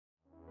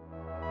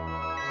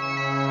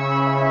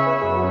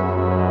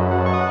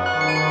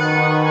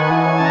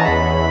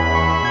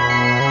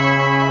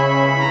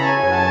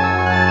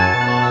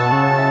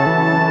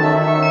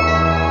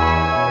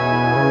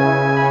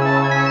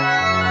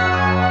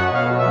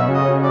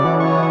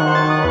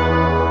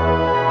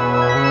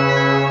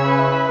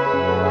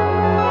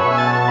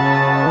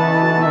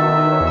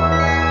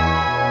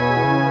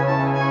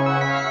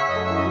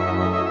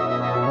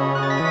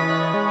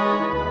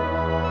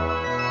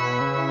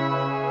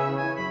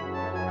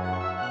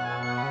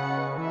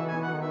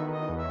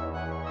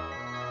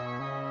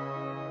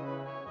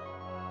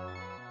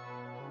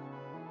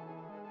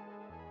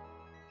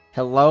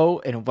Hello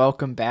and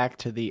welcome back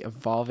to the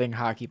Evolving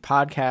Hockey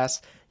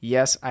Podcast.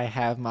 Yes, I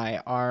have my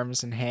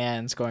arms and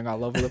hands going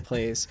all over the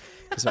place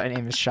because my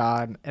name is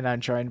Sean and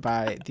I'm joined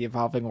by the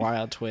Evolving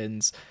Wild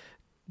Twins,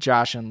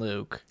 Josh and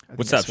Luke.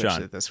 What's up,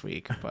 Sean? It this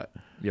week, but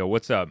Yo,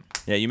 what's up?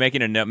 Yeah, you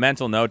making a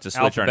mental note to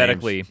switch our names.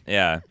 Alphabetically.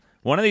 Yeah.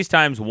 One of these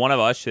times, one of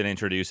us should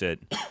introduce it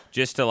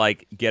just to,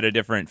 like, get a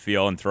different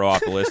feel and throw off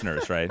the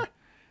listeners, right?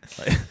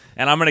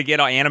 And I'm going to get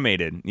all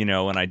animated, you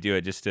know, when I do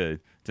it just to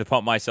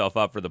pump myself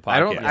up for the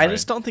podcast. I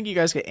just don't think you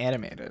guys get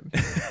animated.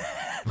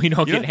 We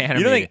don't You get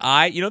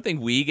animated. you don't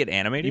think we get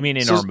animated? You mean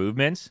in So- our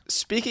movements?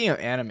 Speaking of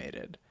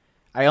animated,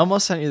 I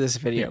almost sent you this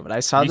video, but I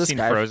saw Have you this seen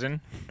guy.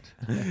 Frozen?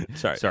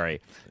 Sorry.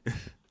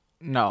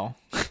 No,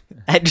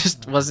 I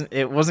just wasn't.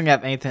 It wasn't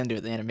have anything to do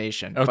with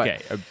animation. Okay.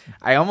 But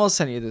I almost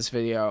sent you this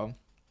video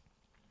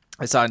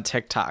I saw on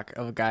TikTok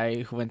of a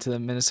guy who went to the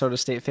Minnesota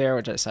State Fair,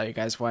 which I saw you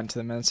guys went to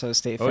the Minnesota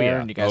State Fair, yeah.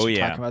 and you guys Oh, were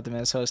yeah. talking about the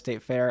Minnesota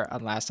State Fair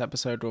on last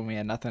episode when we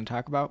had nothing to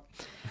talk about.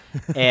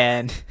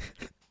 And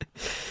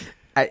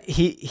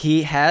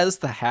he has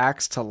the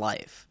hacks to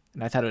life,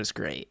 and I thought it was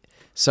great.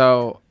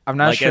 So I'm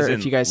not Like, sure as if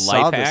in you guys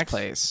saw life this hacks?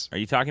 place. Are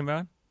you talking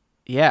about?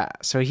 Yeah,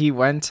 so he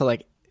went to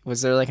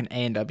was there like an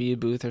A&W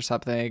booth or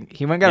something?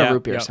 He went and got Yeah, a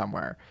root beer yep.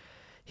 somewhere.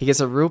 He gets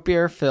a root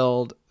beer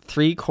filled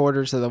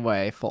 3/4 of the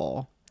way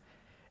full.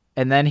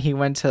 And then he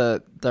went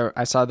to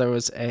I saw there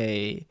was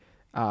a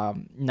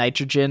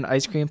nitrogen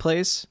ice cream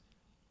place.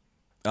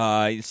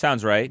 It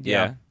sounds right.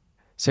 Yeah.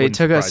 So he Wouldn't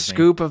took a surprise me.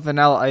 scoop of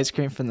vanilla ice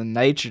cream from the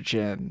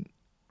nitrogen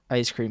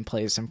ice cream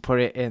place and put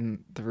it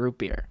in the root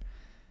beer.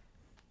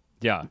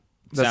 Yeah.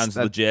 Sounds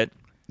legit.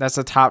 That's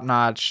a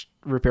top-notch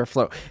root beer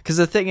float. Because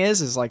the thing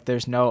is like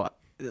there's no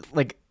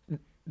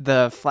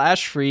the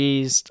flash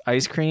freezed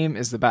ice cream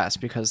is the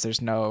best because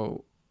there's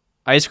no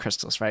ice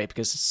crystals, right?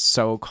 Because it's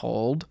so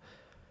cold.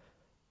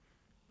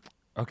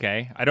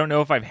 Okay. I don't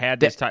know if I've had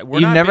this type.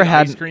 You've never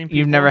had ice cream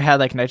you've people. never had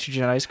like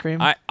nitrogen ice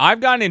cream. I've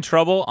gotten in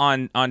trouble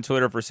on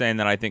Twitter for saying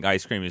that I think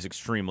ice cream is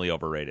extremely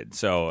overrated.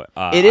 So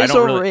It is I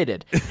don't really-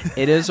 overrated.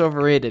 It is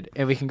overrated,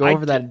 and we can go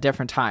over that at a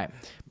different time.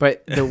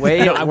 But the way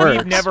it No, works,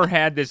 we've never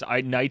had this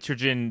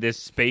nitrogen, this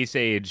space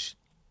age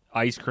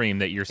ice cream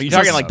that you're you it's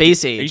talking not like-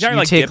 space are you age. talking You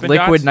like take Dippin'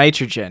 liquid Dots?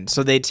 nitrogen,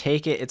 so they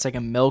take it. It's like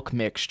a milk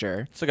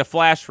mixture. It's like a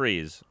flash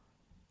freeze.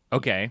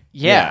 Okay.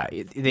 Yeah,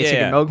 Yeah. they take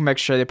Yeah. a milk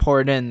mixture, they pour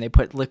it in, they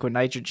put liquid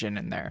nitrogen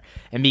in there,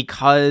 and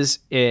because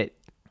it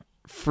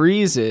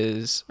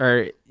freezes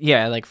or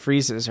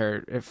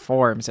it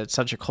forms at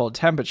such a cold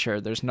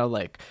temperature, there's no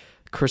like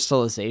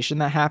crystallization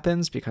that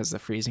happens because the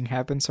freezing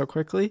happens so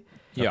quickly.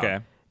 Yeah. Okay.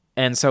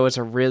 And so it's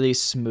a really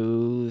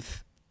smooth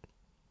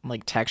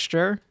like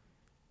texture.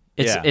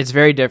 Yeah. It's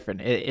very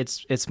different.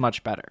 It's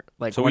much better.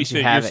 Like So once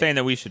you're you have it, saying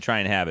that we should try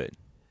and have it.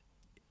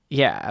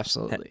 yeah,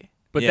 absolutely.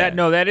 But Yeah.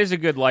 that is a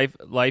good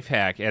life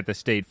hack at the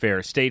state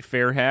fair. State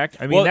fair hack.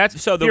 I mean, Well,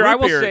 that's so the here, I root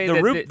will beer, say the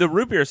that root the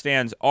root beer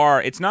stands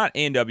are. It's not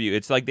A&W.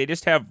 It's like they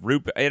just have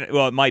root.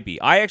 Well, it might be.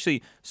 I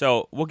actually.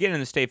 So we'll get into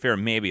the state fair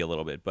maybe a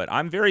little bit, but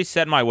I'm very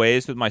set in my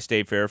ways with my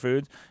state fair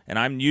foods, and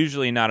I'm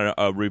usually not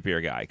a root beer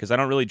guy because I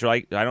don't really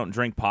drink. I don't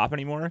drink pop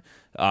anymore,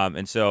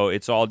 and so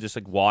it's all just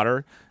like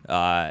water,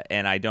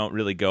 and I don't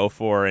really go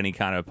for any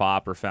kind of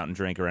pop or fountain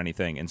drink or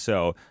anything, and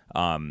so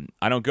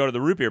I don't go to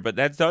the root beer. But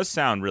that does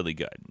sound really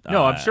good.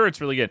 No, I'm sure it's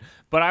really good.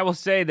 But I will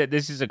say that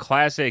this is a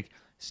classic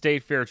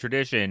state fair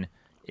tradition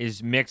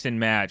is mix and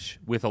match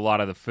with a lot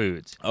of the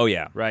foods, Oh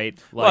yeah. right?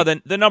 Well,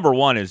 then the number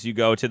one is you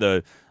go to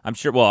the. I'm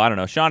sure. Well, I don't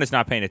know. Sean is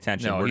not paying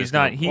attention. no, We're he's just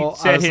not. gonna- He Well,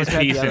 I said was his looking at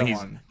the piece other and he's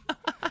one. I was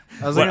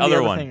What looking at other the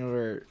other one? thing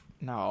where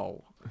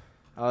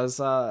I was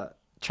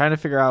trying to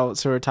figure out.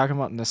 So we're talking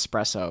about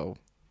Nespresso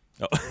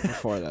Oh.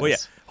 before this. Well, yeah.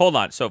 Hold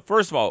on. So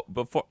first of all,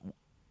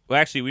 well,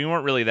 actually, we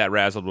weren't really that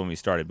razzled when we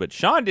started, but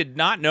Sean did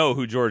not know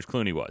who George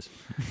Clooney was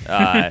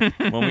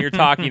when we were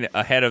talking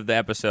ahead of the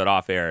episode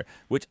off air,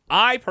 which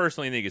I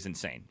personally think is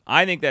insane.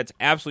 I think that's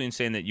absolutely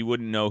insane that you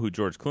wouldn't know who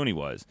George Clooney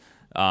was.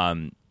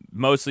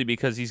 Mostly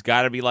because he's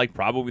got to be like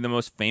probably the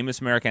most famous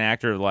American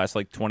actor of the last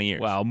like 20 years.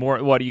 wow.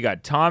 More. What do you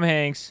got? Tom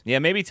Hanks. Yeah,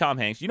 maybe Tom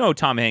Hanks. You know who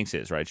Tom Hanks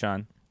is, right,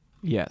 Sean?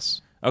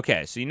 Yes.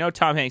 Okay, so you know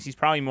Tom Hanks. He's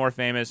probably more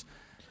famous.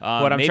 What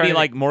I'm trying maybe to-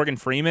 like Morgan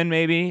Freeman.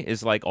 Maybe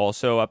is like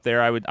also up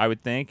there. I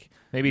would think.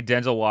 Maybe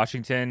Denzel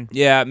Washington.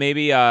 Yeah,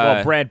 maybe.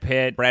 Well, Brad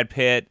Pitt. Brad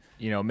Pitt.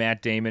 You know,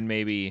 Matt Damon.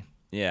 Maybe.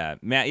 Yeah,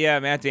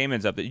 Matt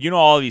Damon's up there. You know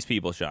all of these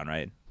people, Sean,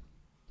 right?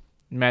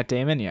 Matt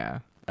Damon, yeah.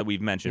 That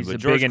we've mentioned. He's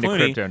But George big into Clooney,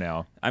 crypto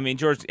now. I mean,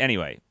 George.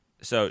 Anyway,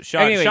 so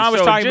Sean Anyway, was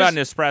so talking about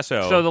just-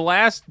 Nespresso. So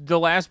the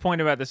last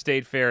point about the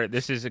state fair,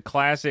 this is a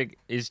classic,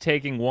 is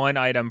taking one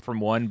item from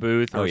one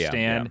booth or Oh, yeah,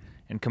 stand yeah.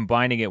 and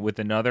combining it with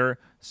another.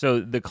 So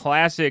the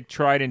classic,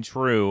 tried and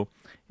true,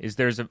 is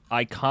there's an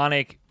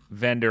iconic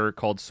vendor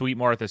called Sweet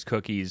Martha's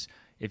Cookies.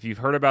 If you've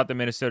heard about the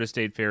Minnesota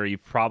State Fair,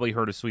 you've probably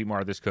heard of Sweet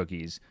Martha's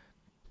Cookies,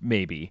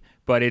 maybe.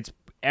 But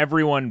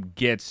everyone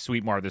gets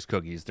Sweet Martha's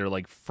Cookies. They're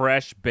like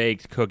fresh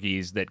baked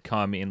cookies that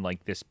come in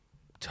like this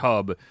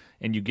tub,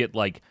 and you get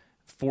like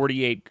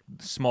 48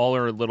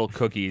 smaller little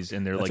cookies,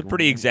 and they're That's like a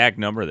pretty exact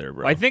number there,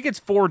 bro. I think it's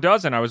 4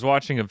 dozen. I was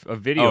watching a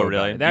video. Oh, about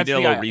really? it. That's You did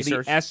a little the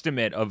research?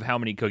 estimate of how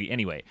many cookies.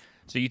 Anyway,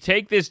 so you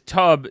take this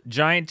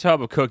giant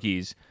tub of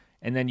cookies,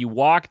 and then you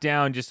walk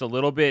down just a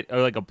little bit,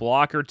 or like a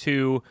block or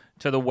two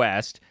to the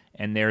west,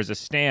 and there's a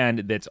stand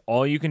that's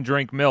all you can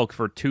drink milk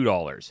for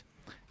 $2.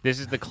 This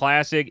is the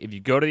classic. If you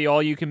go to the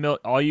all you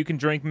can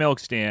drink milk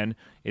stand,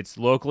 it's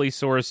locally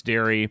sourced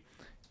dairy,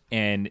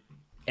 and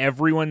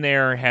everyone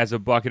there has a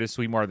bucket of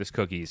Sweet Martha's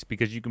cookies,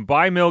 because you can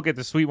buy milk at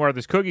the Sweet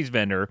Martha's cookies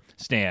vendor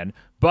stand,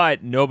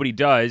 but nobody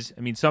does.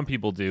 I mean, some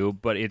people do,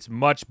 but it's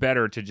much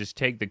better to just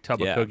take the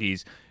tub of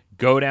cookies,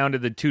 go down to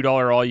the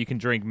 $2 all you can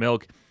drink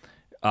milk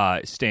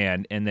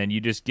stand, and then you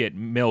just get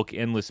milk,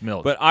 endless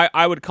milk. But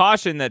I would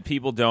caution that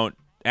people don't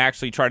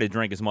actually try to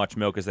drink as much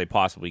milk as they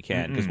possibly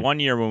can. Because one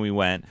year when we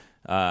went,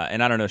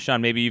 and I don't know,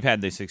 Sean, maybe you've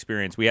had this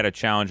experience. We had a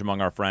challenge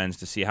among our friends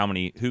to see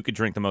who could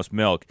drink the most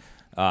milk.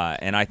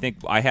 And I think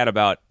I had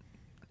about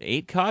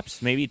 8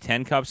 cups, maybe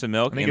 10 cups of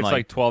milk. I think it's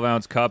like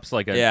 12-ounce cups,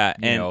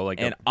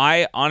 and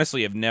I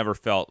honestly have never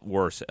felt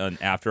worse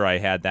after I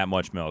had that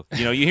much milk.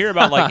 You know, you hear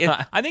about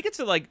I think it's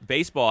like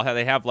baseball, how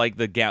they have like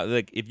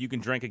if you can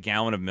drink a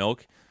gallon of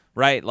milk,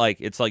 right? Like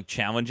it's like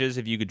challenges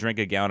if you could drink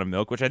a gallon of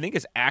milk, which I think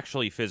is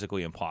actually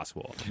physically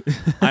impossible.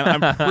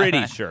 I'm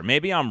pretty sure.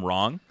 Maybe I'm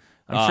wrong.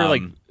 I'm sure,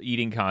 like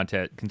eating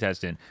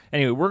contestant.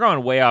 Anyway, we're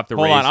going way off the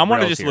Hold rails. on, I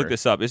want to rails just here. look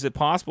this up. Is it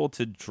possible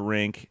to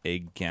drink a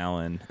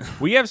gallon?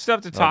 We have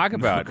stuff to talk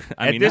about.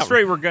 I mean, At this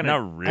rate, we're gonna.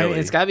 Not really. I mean,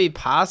 it's got to be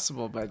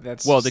possible, but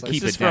that's Well, just to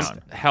keep This it is down.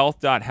 from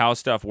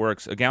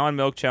health.howstuffworks. A gallon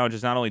milk challenge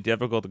is not only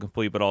difficult to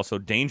complete, but also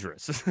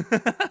dangerous.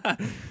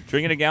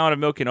 Drinking a gallon of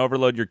milk can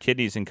overload your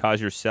kidneys and cause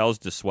your cells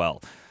to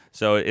swell.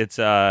 So it's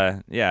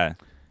Yeah,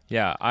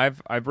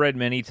 I've read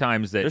many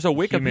times that There's a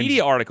Wikipedia humans,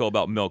 article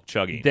about milk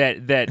chugging.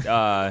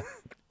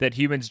 that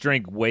humans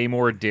drink way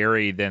more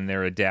dairy than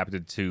they're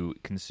adapted to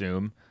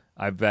consume.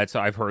 I've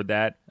heard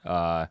that,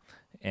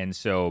 and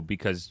so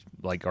because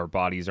like our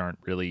bodies aren't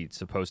really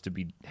supposed to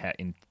be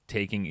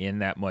taking in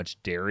that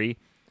much dairy,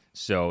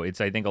 so I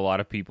think a lot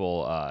of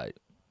people.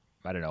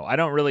 I don't know. I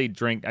don't really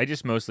drink. I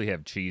just mostly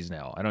have cheese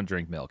now. I don't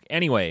drink milk.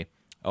 Anyway.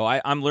 Oh,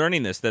 I'm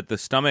learning this, that the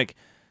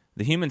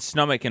human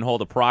stomach can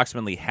hold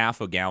approximately half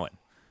a gallon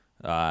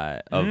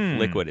of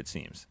liquid, it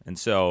seems, and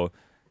so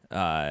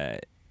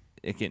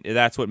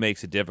that's what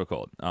makes it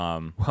difficult.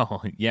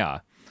 Well, yeah.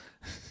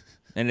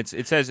 And it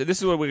says, this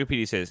is what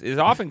Wikipedia says: it is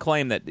often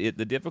claimed that the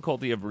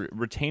difficulty of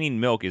retaining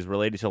milk is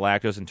related to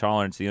lactose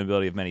intolerance, the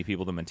inability of many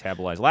people to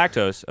metabolize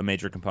lactose, a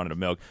major component of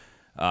milk.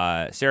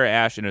 Sarah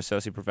Ash, an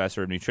associate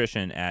professor of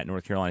nutrition at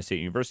North Carolina State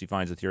University,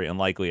 finds the theory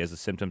unlikely, as the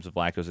symptoms of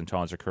lactose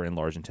intolerance occur in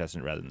large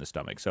intestine rather than the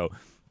stomach. So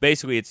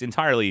basically, it's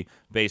entirely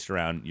based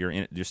around your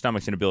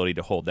stomach's inability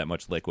to hold that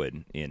much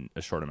liquid in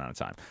a short amount of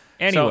time.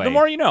 Anyway, so the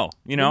more you know,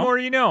 The more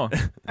you know.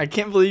 I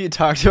can't believe you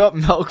talked about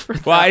milk for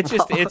that Well, it's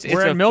just long. it's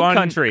We're a in milk fun-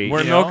 country,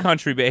 We're in you milk know?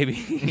 country, baby.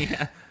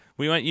 Yeah.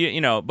 We went,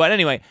 you know. But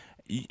anyway,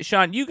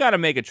 Sean, you got to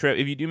make a trip.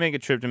 If you do make a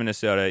trip to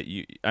Minnesota,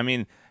 I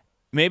mean,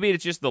 maybe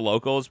it's just the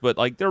locals, but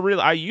like they're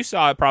really. You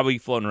saw it probably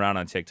floating around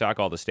on TikTok,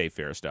 all the state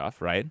fair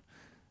stuff, right?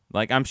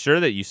 Like I'm sure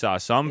that you saw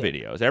some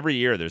videos. Every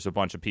year, there's a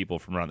bunch of people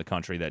from around the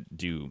country that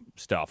do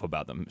stuff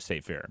about the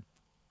state fair.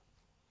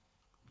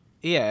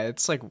 Yeah,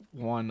 it's like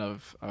one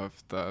of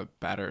the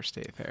better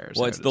state fairs.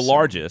 Well, I it's would the assume.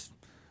 largest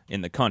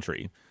in the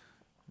country.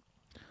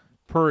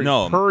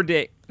 per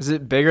day. Is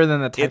it bigger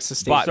than the Texas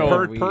State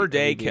Fair? per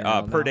day we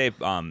know per now? day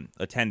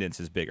attendance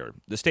is bigger.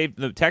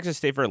 The Texas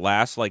State Fair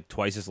lasts like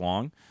twice as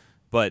long,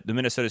 but the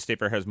Minnesota State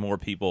Fair has more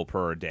people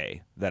per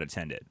day that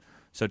attend it.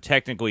 So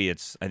technically,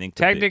 it's I think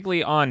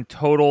Technically, on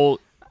total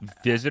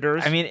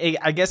visitors. I mean,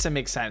 I guess it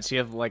makes sense. You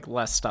have like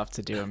less stuff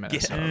to do in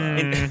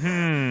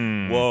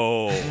Minnesota.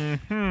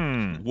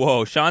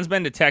 Whoa! Sean's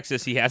been to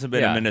Texas. He hasn't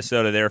been Yeah. to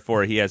Minnesota.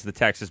 Therefore, he has the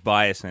Texas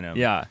bias in him.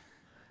 Yeah.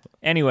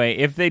 Anyway,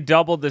 if they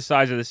doubled the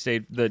size of the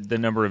state, the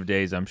number of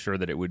days, I'm sure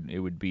that it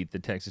would beat the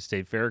Texas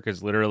State Fair,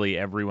 because literally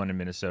everyone in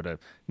Minnesota,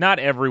 not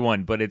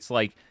everyone, but it's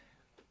like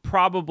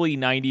probably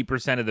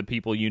 90% of the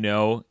people you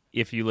know,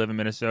 if you live in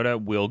Minnesota,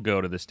 will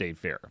go to the state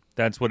fair.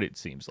 That's what it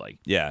seems like.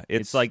 Yeah,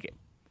 It's like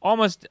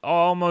almost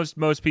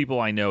most people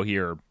I know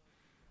here.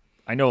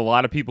 I know a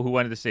lot of people who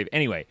went to the state.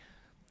 Anyway,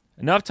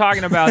 enough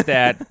talking about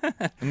that.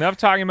 Enough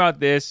talking about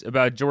this,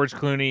 about George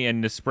Clooney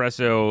and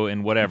Nespresso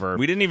and whatever.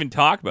 we didn't even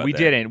talk about. We that.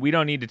 didn't. We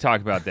don't need to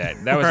talk about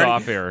that. That was We're already-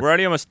 off air. We're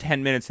already almost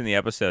 10 minutes in the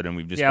episode, and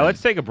we've just Yeah, been-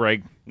 let's take a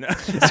break.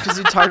 It's because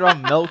you talked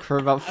about milk for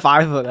about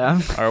 5 of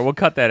them. All right, we'll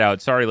cut that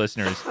out. Sorry,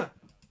 listeners.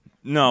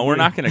 No, we're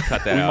not going to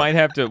cut that We out. might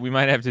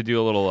have to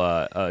do a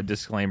little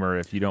disclaimer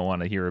if you don't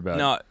want to hear about.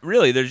 No,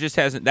 really, there just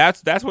hasn't.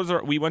 That's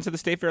what we went to the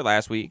state fair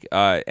last week,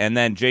 and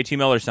then JT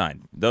Miller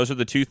signed. Those are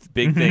the two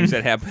big things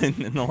that happened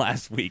in the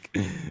last week,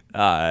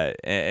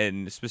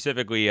 and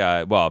specifically,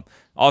 well,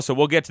 also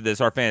we'll get to this.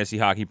 Our fantasy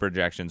hockey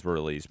projections were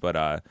released,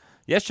 but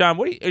yes, John,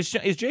 is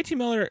JT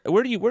Miller?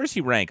 Where does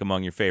he rank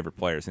among your favorite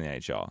players in the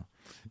NHL?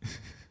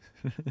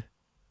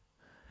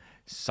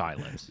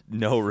 Silence.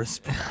 No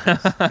response.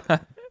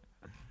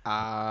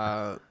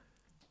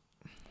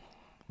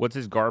 What's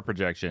his GAR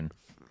projection?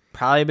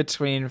 Probably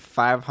between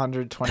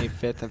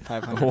 525th and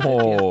 550th.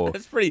 Oh,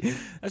 That's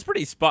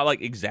pretty spot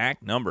like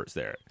exact numbers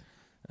there.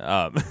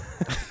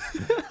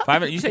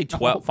 500. You say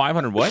 12?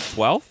 500 what?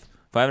 12th?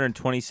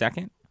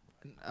 522nd?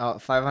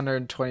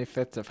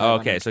 525th to 550th. Oh,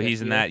 okay, so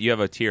he's in that. You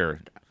have a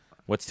tier.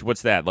 What's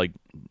that like?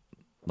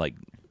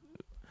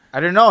 I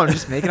don't know. I'm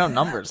just making up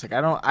numbers. Like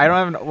I don't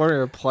have an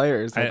order of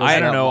players. I I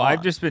don't know.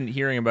 I've just been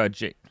hearing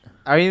about I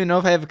don't even know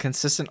if I have a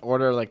consistent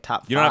order of like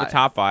top 5. You don't have a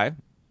top 5?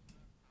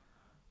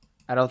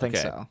 I don't think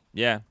Okay. so.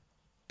 Yeah.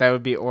 That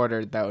would be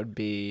ordered. That would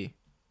be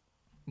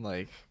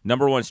like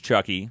Number 1's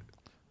Chucky.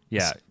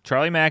 Yeah,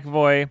 Charlie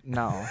McAvoy,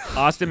 no.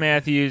 Austin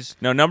Matthews,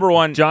 No, number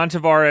 1 John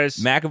Tavares.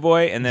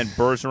 McAvoy, and then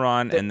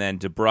Bergeron, and then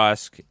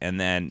DeBrusque, and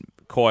then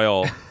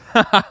Coyle,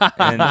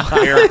 and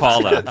Eric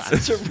Paula.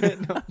 Such a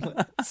random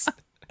list.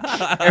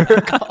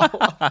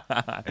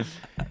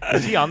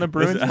 Is he on the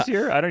Bruins this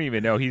year? I don't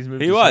even know. He's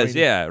moved. He to was,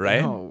 Sweden. yeah,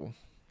 right? No.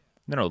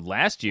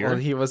 Last year. Well,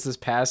 he was this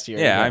past year.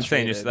 Yeah, He got I'm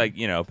saying just traded.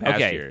 like, past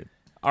Okay. year.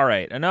 All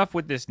right, enough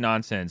with this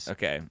nonsense.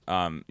 Okay.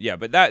 Yeah,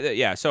 but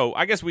that. So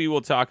I guess we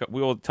will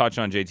touch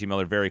on JT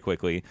Miller very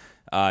quickly.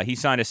 He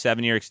signed a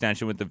 7-year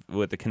extension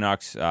with the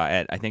Canucks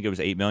at I think it was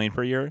 $8 million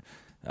per year,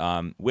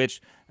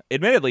 which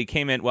admittedly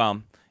came in.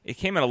 Well, it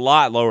came in a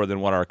lot lower than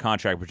what our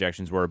contract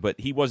projections were. But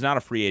he was not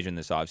a free agent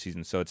this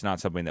offseason, so it's not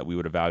something that we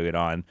would evaluate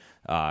on.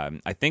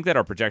 I think that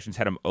our projections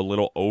had him a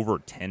little over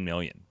 $10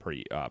 million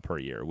per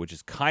year, which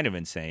is kind of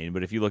insane.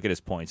 But if you look at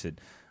his points,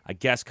 it I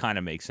guess kind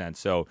of makes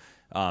sense. So.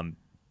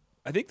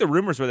 I think the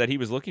rumors were that he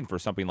was looking for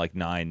something like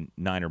nine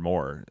or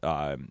more,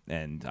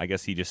 and I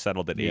guess he just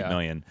settled at $8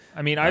 million.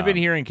 I mean, I've been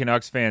hearing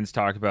Canucks fans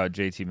talk about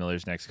JT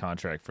Miller's next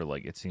contract for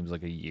like it seems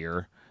like a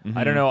year.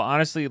 I don't know,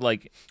 honestly.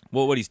 Like,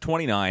 Well, he's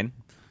 29.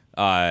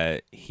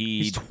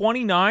 he's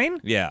 29.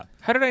 Yeah,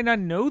 How did I not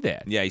know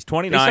that? yeah, he's They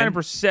signed 29. him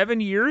for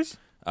 7 years.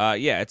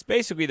 Yeah, it's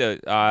basically the.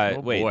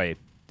 Boy.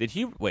 Did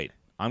he wait?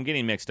 I'm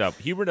getting mixed up.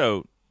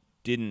 Huberdeau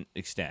didn't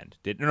extend.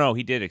 No,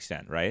 he did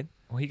extend, right?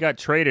 Well, he got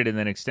traded and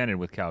then extended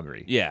with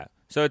Calgary. Yeah,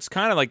 so it's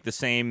kind of like the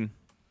same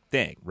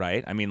thing,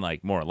 right? I mean,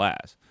 like more or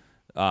less.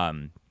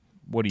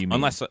 What do you mean?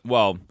 Unless,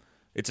 well,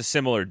 it's a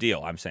similar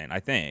deal. I'm saying, I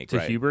think. to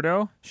right?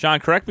 Huberdeau? Sean,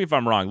 correct me if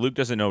I'm wrong. Luke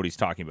doesn't know what he's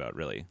talking about,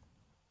 really.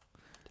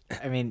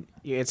 I mean,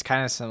 it's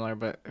kind of similar,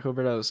 but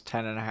Huberdeau's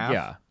 10.5.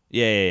 Yeah.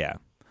 Yeah.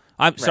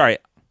 I'm sorry.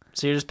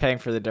 So you're just paying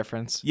for the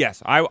difference,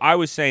 Yes, I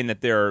was saying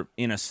that they're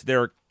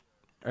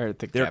or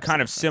the they're cap's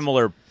kind of difference.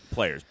 similar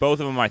players. Both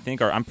of them, I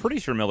think, are. I'm pretty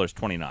sure Miller's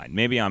 29.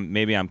 Maybe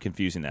I'm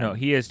confusing that. No,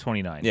 he is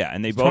 29. Yeah,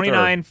 and they He's both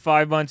 29,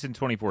 5 months, and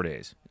 24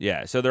 days.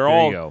 Yeah, so they're There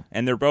all you go.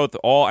 and they're both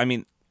all. I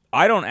mean,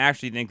 I don't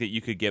actually think that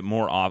you could get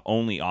more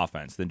only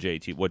offense than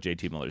what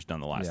JT Miller's done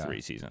the last Yeah.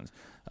 3 seasons.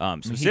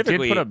 He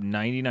Specifically, did put up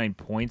 99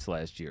 points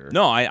last year.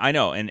 no, I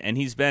know, and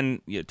he's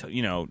been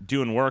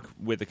doing work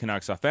with the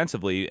Canucks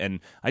offensively, and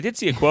I did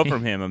see a quote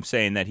from him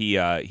saying that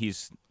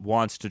he's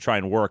wants to try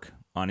and work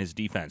on his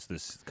defense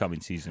this coming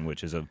season,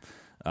 which is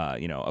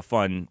a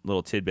fun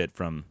little tidbit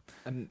from.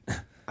 And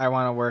I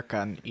want to work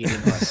on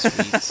eating less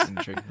sweets and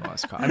drinking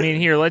less coffee. I mean,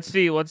 here, let's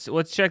see. Let's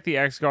check the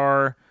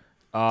XGAR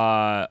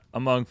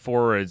among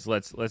forwards.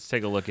 Let's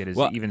take a look at his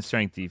even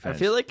strength I defense.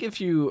 feel like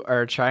if you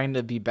are trying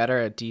to be better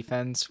at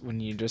defense when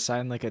you just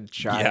sign like a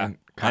giant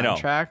I know.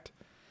 contract,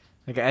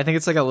 like I think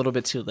it's like a little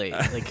bit too late.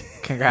 Like,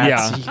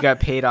 congrats, Yeah. you got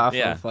paid off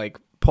Yeah. of like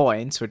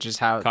points, which is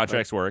how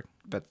Contracts work.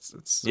 That's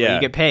what Yeah.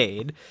 you get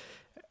paid,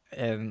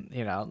 and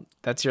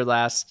that's your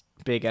last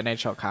big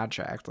NHL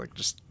contract. Like,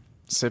 just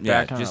sit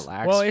Yeah, back and just-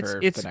 relax well, for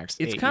it's the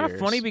next it's 8 kind of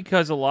years. funny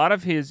because a lot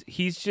of he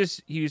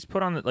was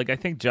put on the, like I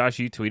think Josh,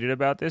 you tweeted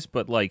about this,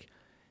 but like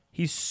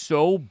he's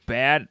so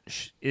bad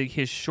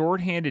his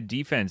shorthanded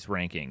defense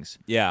rankings.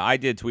 Yeah, I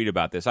did tweet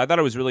about this. I thought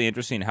it was really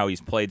interesting how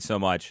he's played so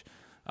much.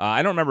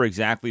 I don't remember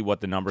exactly what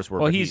the numbers were.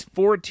 Well, but he's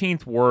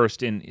 14th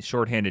worst in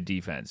shorthanded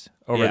defense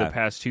over Yeah. the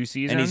past 2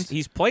 seasons. and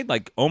he's played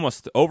like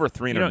almost over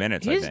 300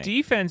 minutes. His I think.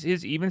 defense,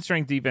 his even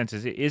strength defense,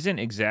 isn't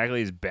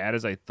exactly as bad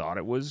as I thought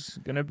it was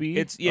going to be.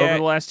 It's- yeah. over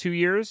the last 2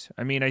 years.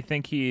 I mean, I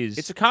think he's.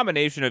 It's a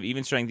combination of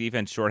even strength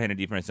defense, shorthanded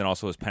defense, and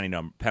also his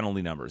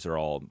penalty numbers are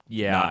all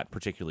Yeah. not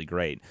particularly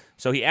great.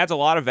 So he adds a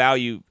lot of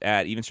value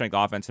at even strength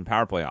offense and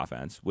power play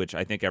offense, which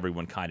I think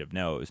everyone kind of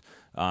knows.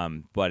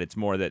 But it's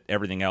more that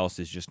everything else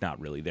is just not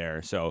really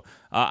there. So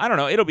I don't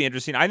know. It'll be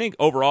interesting. I think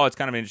overall it's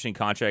kind of an interesting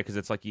contract because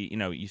it's like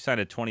you signed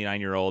a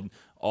 29-year-old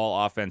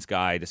all offense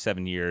guy to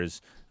 7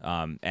 years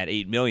at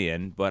 $8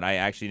 million. But I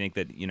actually think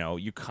that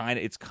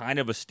it's kind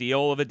of a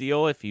steal of a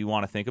deal if you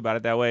want to think about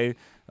it that way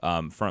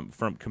from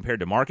compared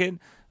to market.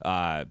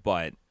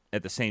 But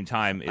at the same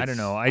time, I don't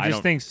know. I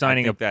just think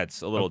signing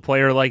that's a a little.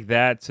 player like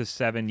that to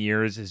 7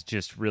 years is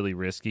just really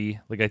risky.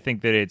 Like I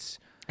think that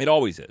It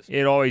always is.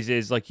 it always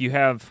is. Like you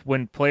have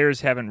when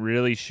players haven't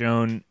really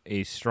shown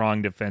a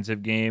strong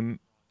defensive game,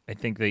 I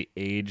think they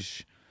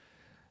age.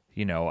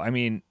 I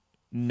mean,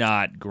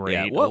 not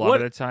great a lot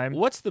of the time.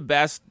 What's the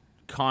best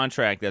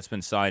contract that's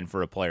been signed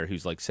for a player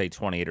who's like say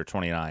 28 or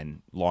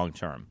 29 long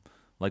term?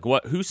 Like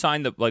who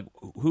signed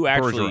who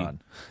actually? Bergeron.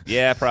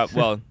 Yeah,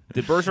 well,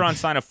 did Bergeron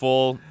sign a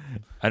full?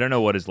 I don't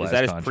know what his last Is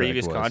that his contract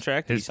previous was.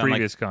 contract? Did he His sign, like,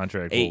 previous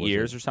contract. 8 what was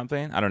years it? or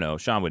something? I don't know.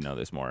 Sean would know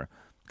this more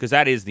because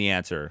that is the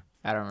answer.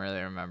 I don't really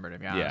remember, to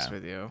be honest Yeah.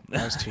 with you.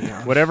 I was too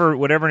young. Whatever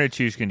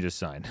Nichushkin just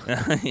signed.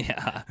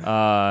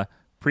 Yeah.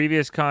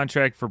 Previous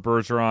contract for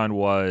Bergeron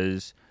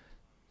was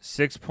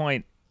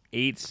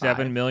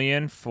 $6.87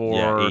 million for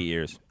Yeah, 8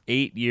 years.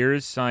 8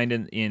 years, signed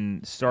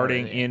in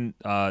starting Already. in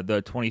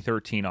the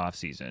 2013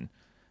 offseason.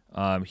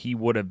 He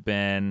would have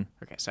been.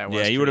 Okay, so I was Yeah,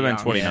 he pretty would have been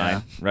young. 29,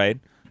 Yeah. right?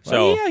 So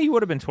So yeah, he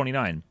would have been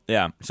 29.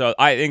 yeah, so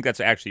I think that's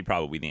actually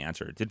probably the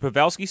answer. Did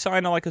Pavelski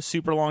sign like a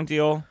super long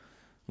deal?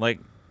 Like,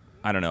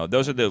 I don't know.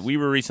 Those are we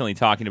were recently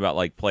talking about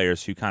like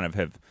players who kind of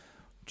have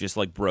just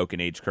like broken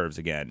age curves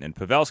again, and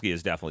Pavelski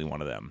is definitely one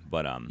of them.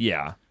 But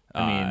Yeah,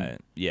 I mean,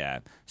 yeah.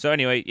 So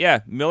anyway, yeah,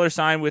 Miller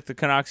signed with the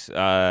Canucks,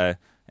 and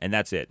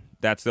that's it.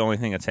 That's the only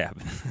thing that's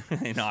happened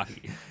in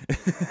hockey.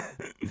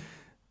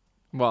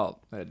 Well,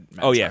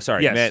 Oh yeah,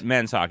 sorry, Yes.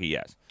 men's hockey,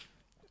 yes.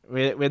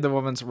 we had the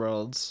women's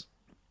worlds,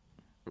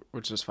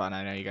 which was fun.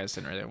 I know you guys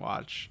didn't really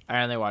watch.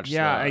 I only watched.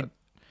 Yeah,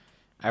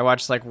 I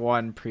watched like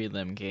one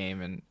prelim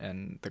game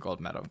and the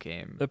gold medal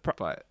game, The pro-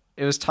 but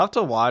it was tough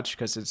to watch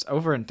because it's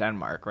over in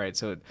Denmark, right?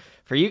 So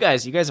for you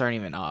guys aren't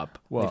even up.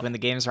 Well, like when the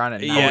games are on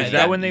at yeah, night. is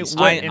that when they?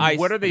 I-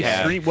 What are they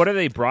yeah. stream? What are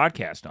they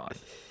broadcast on?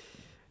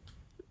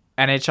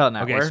 NHL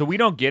Network? Okay, so we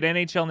don't get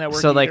NHL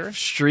Network. So either? like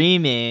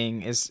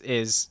streaming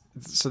is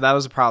so that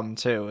was a problem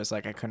too. Is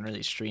like I couldn't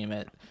really stream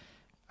it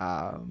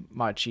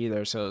much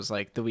either. So it was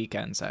like the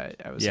weekends I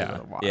was able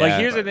to watch. Yeah, Like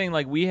here's the but- thing,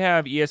 like we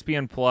have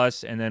ESPN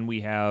Plus, and then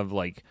we have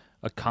like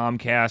a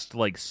Comcast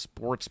like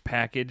sports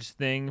package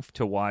thing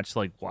to watch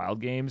like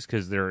Wild games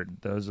because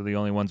those are the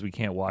only ones we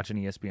can't watch on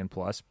ESPN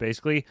Plus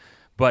basically.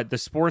 But the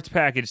sports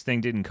package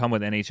thing didn't come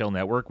with NHL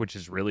Network, which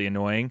is really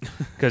annoying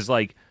because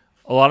like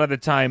a lot of the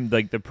time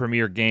like the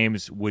premier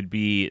games would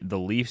be the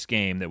Leafs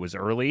game that was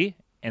early.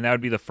 And that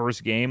would be the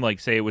first game, like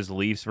say it was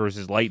Leafs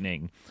versus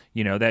Lightning,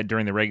 that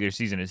during the regular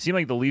season. It seemed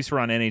like the Leafs were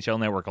on NHL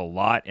Network a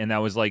lot, and that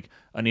was like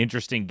an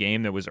interesting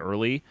game that was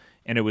early.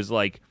 And it was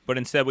like, But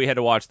instead, we had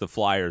to watch the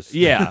Flyers.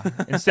 yeah.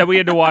 Instead, we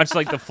had to watch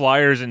like the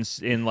Flyers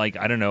in like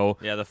I don't know,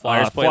 Yeah, the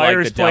Flyers play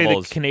like the play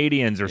Devils. the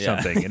Canadians or Yeah.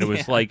 something, and it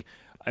was like,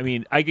 I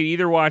mean, I could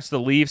either watch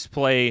the Leafs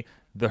play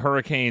the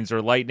Hurricanes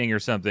or Lightning or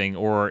something,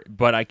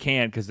 but I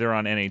can't because they're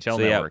on NHL So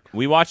yeah, Network.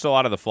 we watched a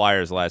lot of the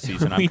Flyers last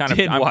season. I'm We kind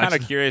did of watch them.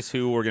 curious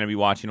who we're going to be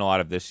watching a lot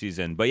of this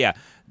season. But yeah,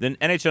 the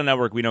NHL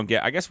Network we don't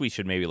get. I guess we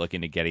should maybe look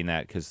into getting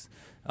that because.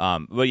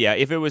 But yeah,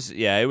 if it was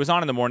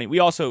on in the morning. We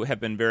also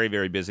have been very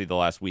very busy the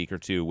last week or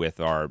two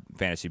with our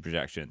fantasy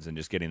projections and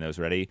just getting those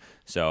ready.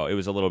 So it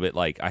was a little bit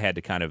like I had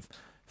to kind of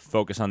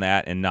focus on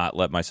that and not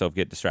let myself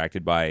get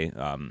distracted by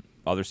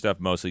other stuff.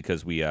 Mostly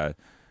because we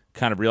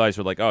kind of realized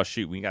we're like, oh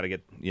shoot, we got to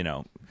get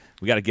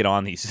we got to get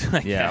on these. I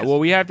Yeah, guess. well,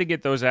 we have to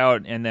get those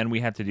out, and then we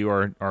have to do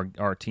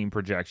our team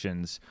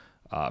projections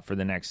for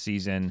the next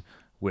season,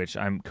 which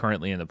I'm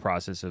currently in the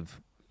process of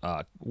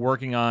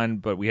working on.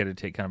 But we had to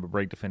take kind of a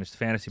break to finish the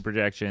fantasy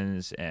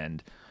projections,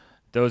 and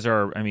those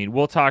are. I mean,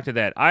 we'll talk to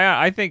that.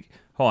 I think.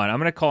 Hold on, I'm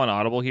going to call an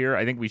audible here.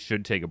 I think we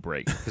should take a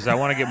break because I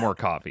want to get more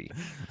coffee.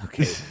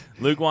 Okay.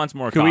 Luke wants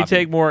more. Could coffee. we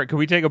take more? Could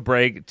we take a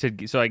break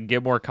so I can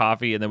get more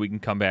coffee, and then we can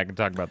come back and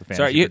talk about the fantasy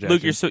Sorry,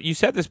 Luke. projections? You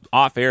said this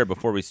off air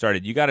before we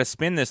started. You got to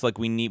spin this like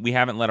we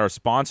haven't let our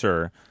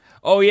sponsor.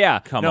 Oh yeah,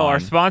 Come no, on. our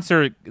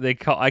sponsor.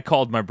 I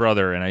called my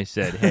brother and I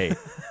said, "Hey,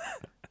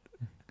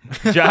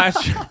 Josh,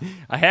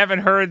 I haven't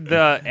heard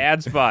the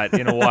ad spot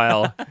in a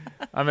while.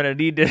 I'm gonna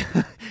need to.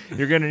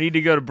 You're gonna need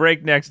to go to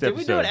break next Did episode."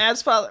 we do an ad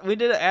spot? We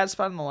did an ad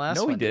spot in the last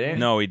No, one. we didn't.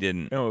 No, we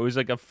didn't. No, it was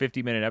like a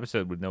 50-minute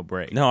episode with no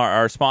break. No,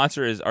 our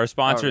sponsor is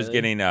really?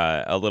 getting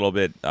a little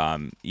bit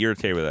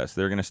irritated with us.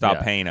 They're going to stop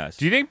Yeah. paying us.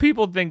 Do you think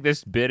people think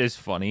this bit is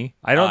funny?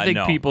 I don't think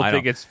no, people I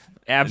think don't. it's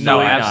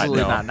absolutely No, not.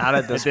 absolutely no. not. Not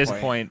at this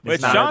point. point. But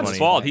it's it's not Sean's funny.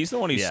 fault. He's the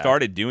one who Yeah.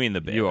 started doing the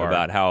bit You are.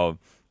 about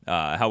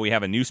how we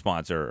have a new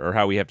sponsor or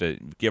how we have to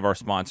give our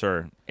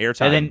sponsor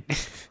airtime. And then,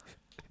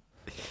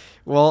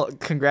 well,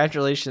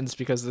 congratulations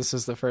because this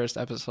is the first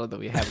episode that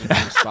we have a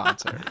new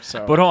sponsor. So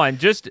But hold on,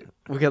 just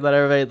we can let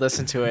everybody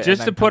listen to it. just and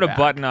to then put a come back.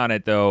 button on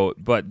it though.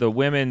 But the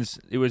women's,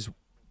 it was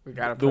We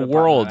gotta put the a button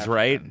on worlds, that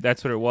right? button.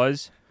 That's what it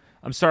was.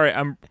 I'm sorry.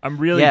 I'm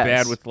really Yes.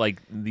 bad with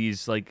like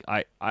these like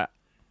The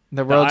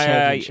the World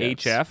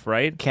Championships. IIHF,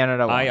 right?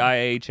 Canada won.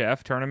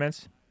 IIHF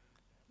tournaments.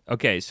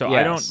 Okay, so I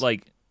Yes. don't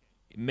like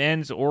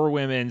men's or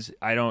women's.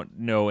 I don't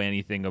know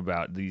anything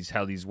about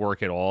how these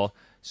work at all.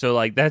 So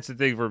like that's the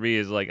thing for me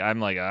is like I'm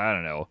like I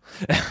don't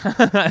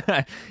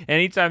know.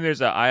 Anytime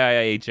there's a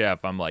IIHF,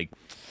 I'm like,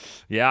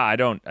 yeah, I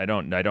don't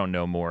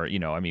know more.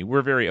 I mean,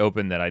 we're very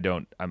open that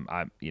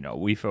I'm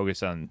we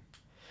focus on.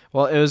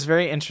 Well, it was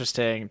very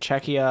interesting.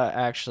 Czechia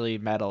actually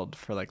medaled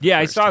for like the Yeah,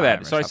 I first saw time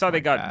that. or So I saw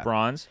something they like got that.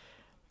 bronze.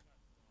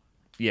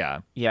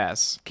 Yeah.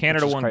 Yes,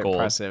 Canada which was won quite gold.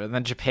 Impressive, and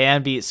then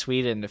Japan beat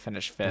Sweden to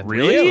finish fifth.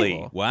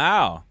 Really?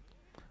 Wow.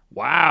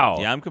 Wow.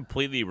 Yeah, I'm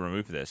completely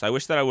removed from this. I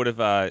wish that I would have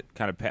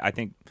kind of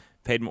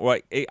paid more. Well,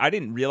 I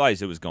didn't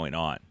realize it was going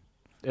on.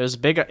 It was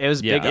big. It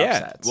was big Yeah.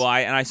 upsets. Well,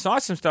 I saw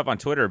some stuff on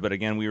Twitter, but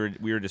again, we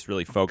were just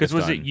really focused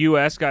Because was on it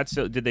U.S.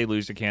 did they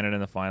lose to Canada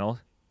in the final?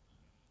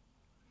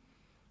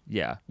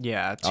 Yeah.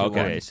 Yeah. 2-1.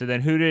 Okay. So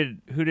then who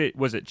did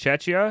was it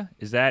Czechia?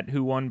 Is that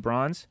who won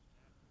bronze?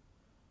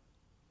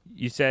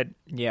 You said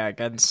Yeah,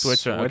 against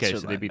Switzerland. Okay, so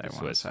Switzerland, they beat the I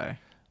wanna Swiss. say.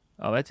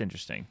 Oh, that's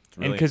interesting.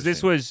 really And because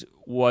this was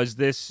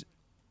this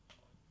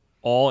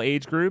all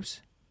age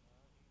groups,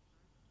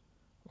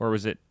 or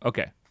was it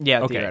okay?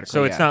 Yeah, Okay, theoretically,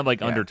 so it's yeah. not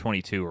like Yeah. under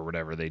 22 or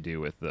whatever they do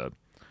with the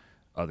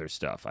other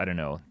stuff. I don't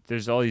know.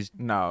 There's all these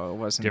No, it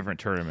wasn't. different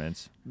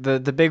tournaments. The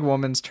big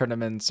women's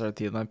tournaments are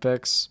the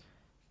Olympics,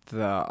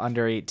 the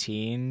under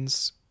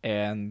 18s,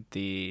 and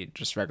the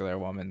just regular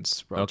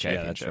women's world Okay,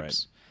 yeah, that's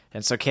championships.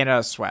 And so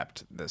Canada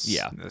swept this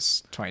Yeah.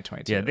 this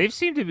 2022. Yeah, they've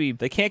seemed to be.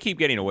 They can't keep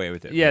getting away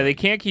with it. Yeah, they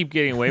can't keep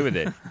getting away with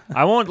it.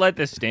 I won't let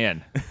this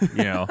stand.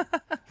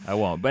 I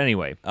won't. But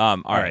anyway, All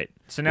right.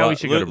 So now we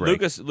should go to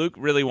break. Luke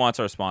really wants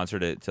our sponsor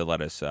to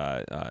let us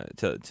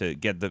to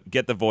get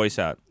the voice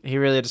out. He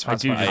really just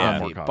wants do more just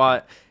want coffee, more coffee.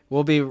 but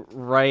we'll be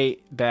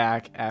right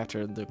back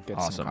after Luke gets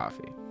Awesome. some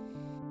coffee.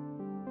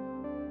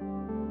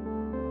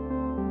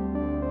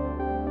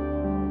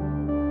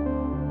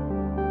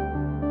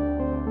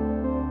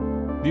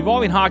 The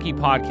Evolving Hockey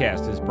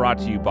Podcast is brought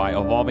to you by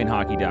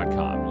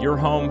EvolvingHockey.com, your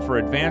home for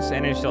advanced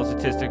NHL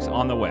statistics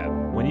on the web.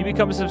 When you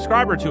become a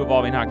subscriber to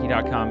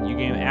EvolvingHockey.com, you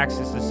gain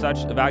access to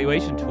such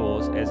evaluation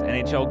tools as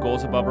NHL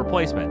goals above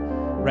replacement,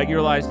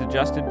 regularized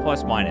adjusted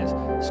plus minus,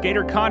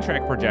 skater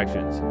contract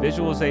projections,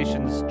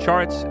 visualizations,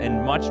 charts,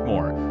 and much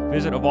more.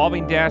 Visit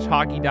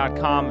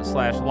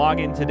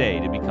evolving-hockey.com/login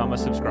today to become a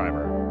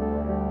subscriber.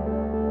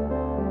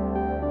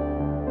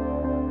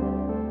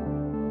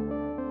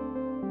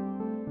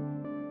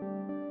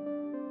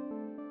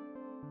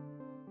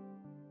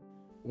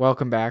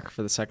 Welcome back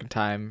for the second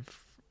time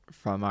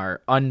from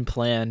our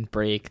unplanned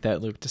break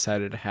that Luke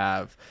decided to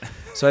have.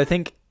 So I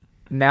think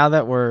now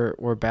that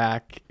we're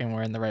back and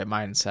we're in the right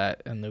mindset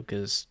and Luke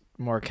is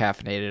more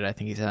caffeinated, I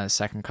think he's on his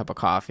second cup of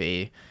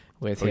coffee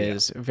with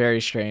his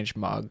very strange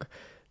mug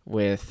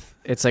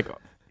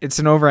it's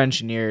an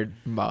over-engineered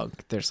mug.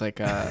 There's like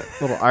a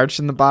little arch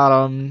in the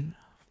bottom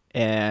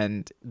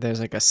and there's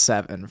like a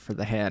 7 for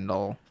the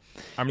handle.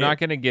 I'm not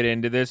going to get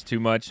into this too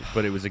much,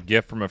 but it was a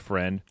gift from a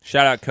friend.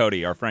 Shout out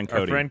Cody, our friend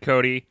Cody. Our friend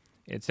Cody.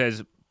 It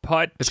says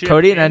putt. Is chip,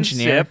 Cody an and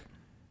engineer?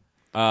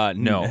 sip.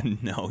 No,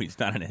 no, he's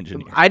not an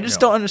engineer. I just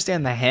don't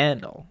understand the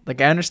handle. Like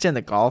I understand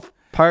the golf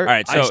part. All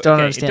right, I so, just don't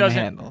okay, it understand the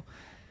doesn't- handle.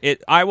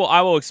 I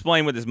will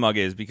explain what this mug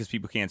is because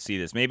people can't see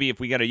this. Maybe if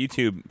we got a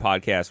YouTube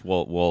podcast,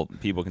 we'll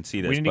people can see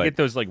this. We need but to get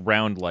those like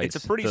round lights.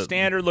 it's a pretty The-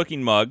 standard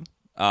looking mug,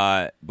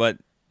 but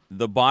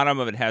the bottom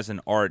of it has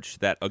an arch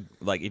that,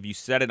 like, if you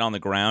set it on the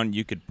ground,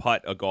 you could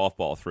putt a golf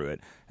ball through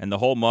it. And the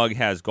whole mug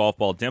has golf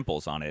ball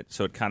dimples on it,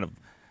 so it kind of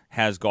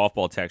has golf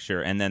ball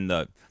texture. And then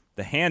the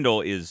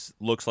handle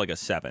looks like a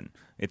 7.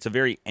 It's a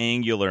very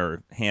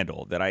angular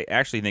handle that I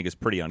actually think is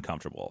pretty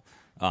uncomfortable.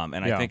 And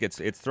I Yeah. think it's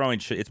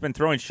been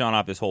throwing Sean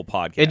off this whole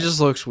podcast. It just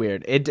looks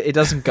weird. It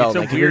doesn't go. It's a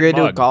Like if you're weird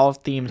gonna do a mug.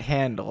 golf themed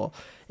handle,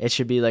 it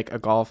should be like a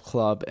golf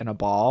club and a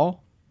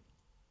ball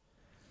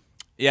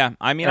yeah,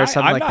 I mean, or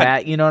something I'm like not-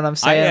 that. You know what I'm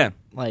saying? yeah.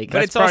 Like But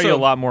That's it's probably also- a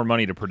lot more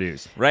money to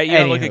produce. right? You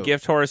gotta look Anywho. a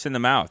gift horse in the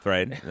mouth,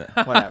 right?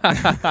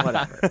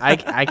 whatever.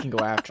 I can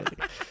go after it.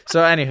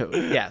 So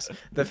anywho, yes,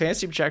 the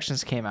fantasy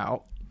projections came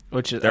out,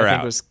 which I They're think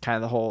out. was kind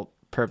of the whole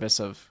purpose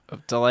of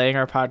delaying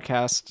our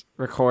podcast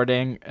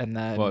recording, and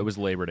then Well, it was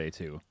Labor Day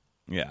too.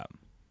 Yeah.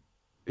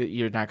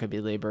 you're not going to be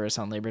laborious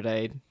on Labor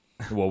Day.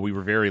 Well, we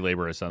were very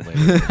laborious on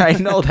Labor Day. I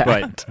know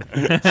that.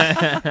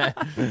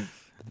 But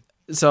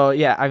So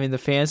yeah, I mean the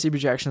fantasy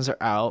projections are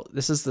out.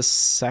 This is the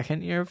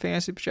second year of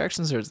fantasy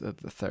projections, or is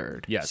it the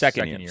third? yeah,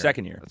 Second year.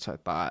 That's what I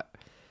thought.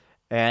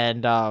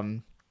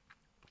 And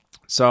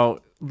so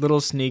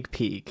little sneak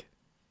peek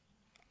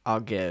I'll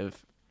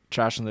give.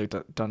 Josh and Luke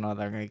don't know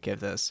that I'm going to give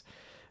this,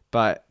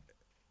 but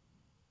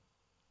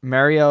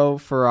Mario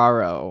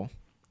Ferraro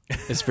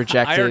is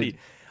projected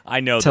I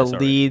know to this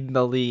already. lead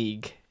the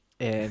league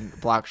in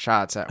block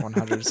shots at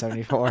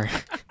 174.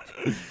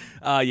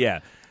 Yeah.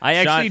 I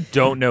actually Sean-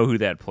 don't know who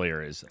that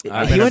player is.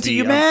 I'm He gonna went to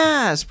be-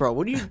 UMass, bro.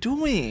 What are you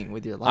doing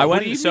with your life? I What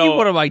went- do you So- mean?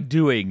 What am I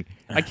doing?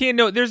 I can't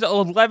know. There's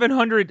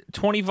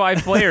 1,125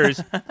 players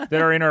that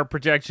are in our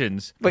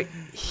projections. But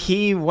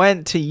he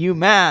went to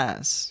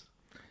UMass.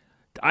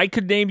 I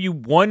could name you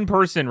one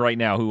person right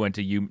now who went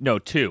to you. No,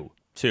 two.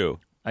 2.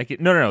 I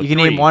could. No. You can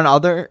 3. name one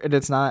other, and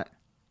it's not.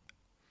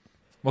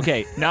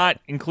 Okay, not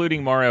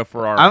including Mario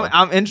Ferraro.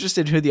 I'm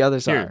interested who the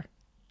others Here.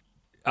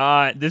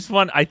 are. This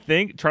one, I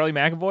think Charlie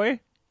McAvoy.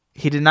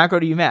 He did not go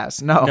to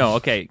UMass. No. No,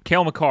 okay,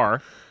 Cale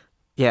McCarr.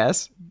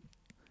 Yes.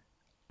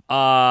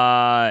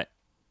 Hold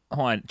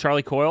on,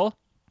 Charlie Coyle.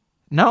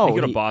 No. He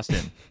go to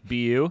Boston.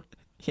 BU.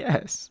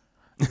 Yes.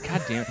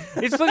 God damn it!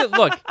 It's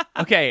look.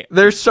 Okay,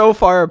 They're so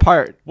far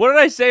apart. what did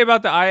I say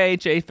about the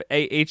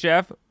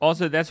IIHF?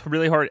 Also, that's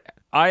really hard.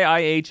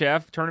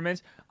 IIHF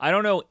tournaments. I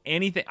don't know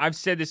anything. I've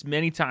said this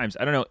many times.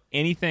 I don't know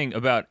anything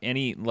about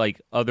any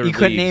other. You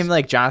couldn't leagues. name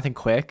like Jonathan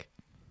Quick.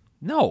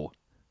 No.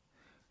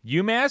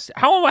 UMass?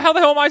 How the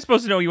hell am I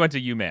supposed to know you went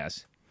to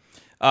UMass?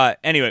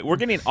 Anyway, we're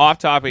getting off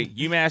topic.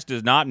 UMass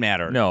does not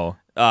matter. No.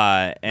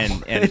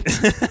 and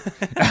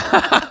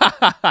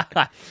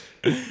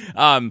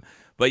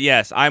but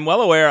yes, I'm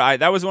well aware.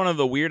 That was one of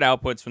the weird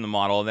outputs from the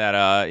model that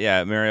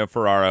Mario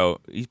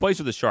Ferraro. He plays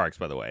for the Sharks,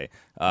 by the way.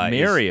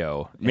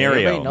 Mario.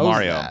 Everybody knows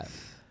Mario. that.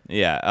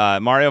 Yeah,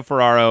 Mario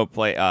Ferraro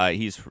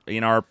he's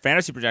in our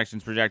fantasy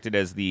projections projected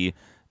as the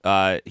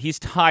he's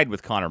tied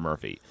with Connor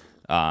Murphy.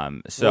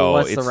 So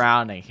what's the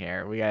rounding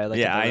here? We gotta look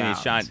at the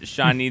rounds.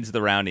 Sean needs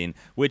the rounding,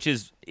 which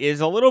is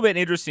a little bit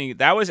interesting.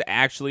 That was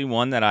actually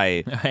one that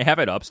I have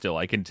it up still.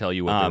 I can tell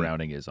you what the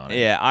rounding is on it.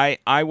 Yeah,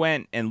 I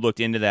went and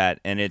looked into that,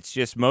 and it's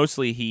just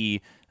mostly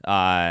he.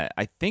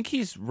 I think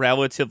he's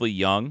relatively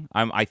young.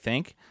 I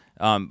think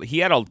he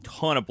had a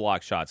ton of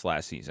block shots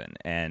last season,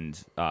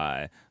 and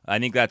I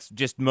think that's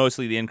just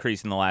mostly the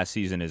increase in the last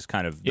season is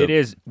kind of. It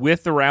is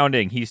with the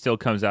rounding. He still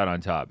comes out on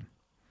top.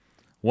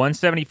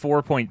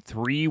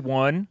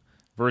 174.31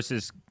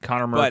 versus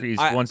Connor Murphy's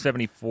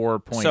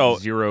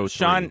 174.03.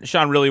 So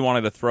Sean really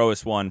wanted to throw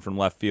us one from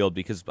left field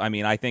because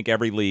I think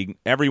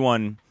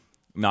everyone.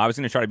 No, I was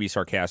going to try to be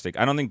sarcastic.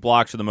 I don't think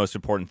blocks are the most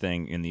important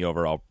thing in the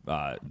overall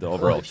if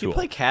tool. you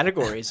play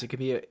categories,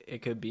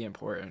 it could be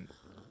important.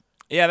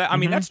 Yeah,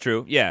 that's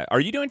true. Yeah,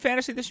 are you doing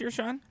fantasy this year,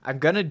 Sean? I'm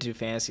gonna do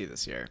fantasy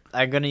this year.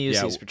 I'm gonna use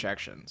these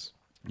projections.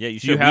 Yeah, you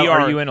should.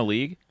 Are you in a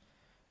league?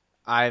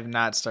 I've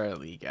not started a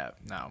league yet.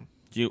 No.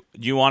 Do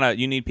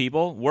you need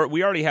people?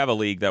 We already have a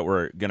league that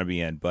we're going to be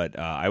in, but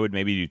I would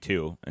maybe do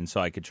two, and so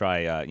I could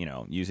try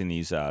using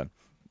these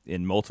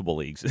in multiple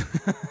leagues.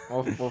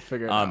 We'll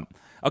figure it out.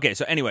 Okay,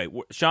 so anyway,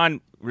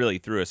 Sean really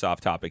threw us off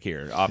topic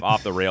here,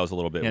 off the rails a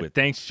little bit. Yeah,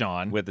 thanks,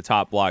 Sean. With the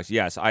top blocks,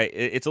 yes,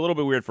 it's a little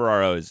bit weird.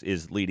 Ferraro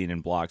is leading in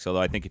blocks,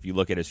 although I think if you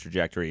look at his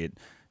trajectory, it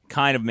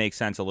kind of makes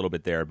sense a little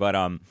bit there. But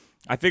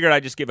I figured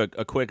I'd just give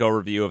a quick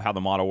overview of how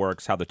the model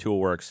works, how the tool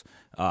works,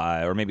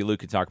 or maybe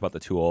Luke could talk about the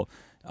tool.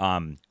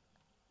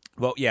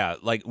 Well, yeah,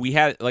 like we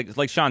had,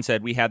 like Sean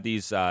said, we had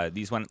these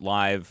went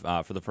live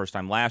for the first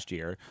time last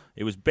year.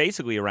 It was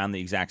basically around the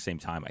exact same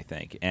time, I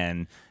think.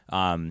 And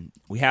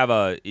we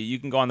have you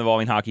can go on the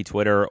Evolving Hockey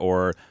Twitter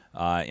or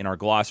in our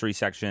glossary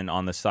section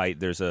on the site.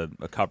 There's a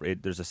cover.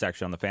 There's a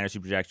section on the fantasy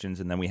projections,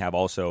 and then we have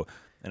also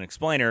an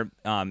explainer.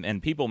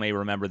 And people may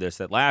remember this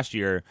that last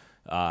year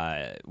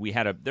there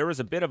was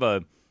a bit of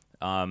a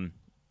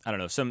I don't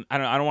know, I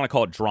don't want to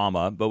call it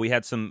drama, but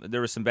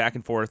there was some back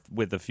and forth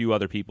with a few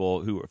other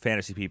people who were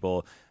fantasy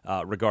people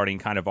regarding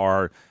kind of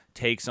our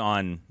takes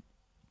on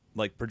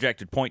like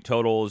projected point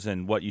totals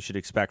and what you should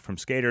expect from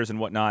skaters and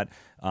whatnot.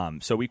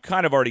 So we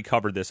kind of already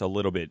covered this a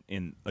little bit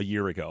in a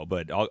year ago,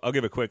 but I'll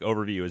give a quick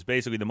overview. Is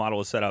basically the model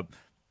is set up.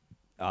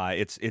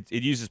 It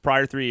uses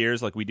prior 3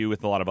 years, like we do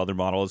with a lot of other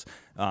models,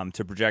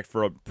 to project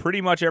for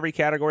pretty much every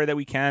category that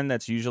we can.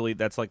 That's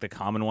like the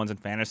common ones in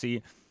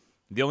fantasy.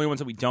 The only ones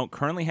that we don't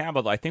currently have,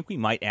 although I think we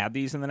might add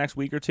these in the next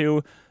week or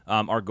two,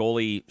 are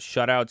goalie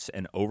shutouts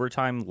and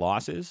overtime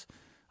losses,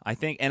 I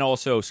think, and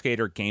also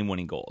skater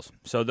game-winning goals.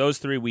 So those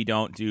three we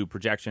don't do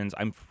projections.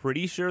 I'm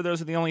pretty sure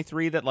those are the only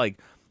three that like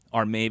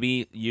are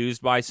maybe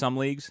used by some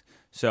leagues.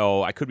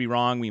 So I could be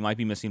wrong. We might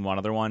be missing one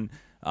other one.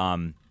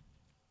 But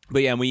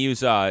yeah, and we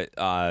use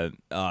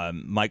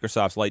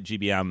Microsoft's Light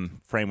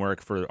GBM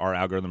framework for our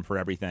algorithm for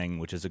everything,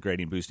 which is a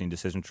gradient boosting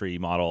decision tree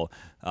model.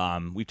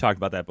 We've talked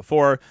about that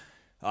before.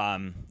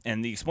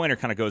 And the explainer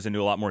kind of goes into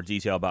a lot more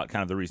detail about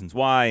kind of the reasons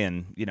why,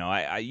 and you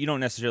don't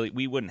necessarily,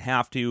 we wouldn't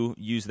have to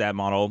use that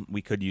model.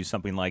 We could use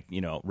something like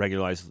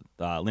regularized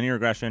linear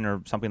regression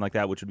or something like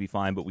that, which would be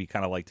fine. But we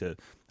kind of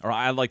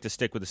I like to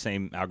stick with the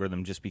same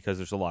algorithm just because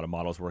there's a lot of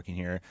models working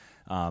here.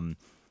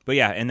 But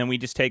yeah, and then we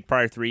just take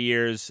prior 3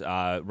 years,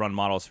 run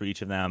models for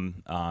each of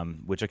them,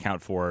 which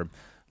account for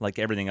like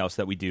everything else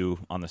that we do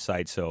on the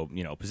site. So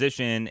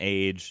position,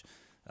 age,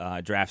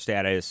 draft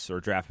status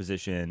or draft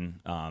position.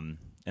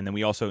 And then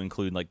we also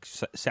include like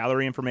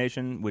salary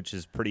information, which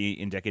is pretty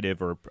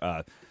indicative or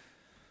I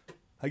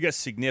guess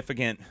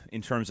significant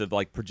in terms of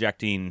like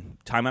projecting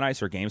time on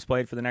ice or games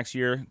played for the next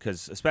year,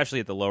 because especially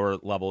at the lower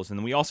levels. And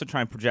then we also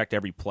try and project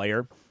every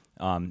player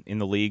in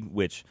the league,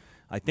 which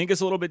I think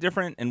is a little bit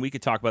different. And we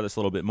could talk about this a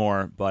little bit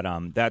more, but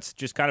that's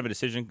just kind of a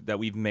decision that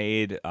we've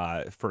made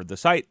for the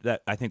site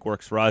that I think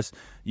works for us.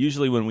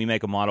 Usually when we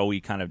make a model,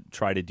 we kind of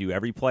try to do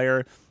every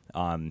player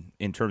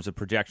in terms of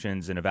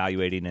projections and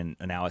evaluating and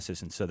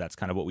analysis, and so that's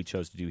kind of what we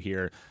chose to do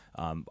here.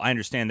 I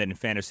understand that in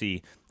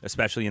fantasy,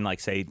 especially in like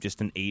say just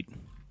an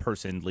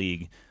 8-person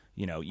league,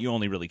 you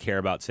only really care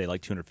about say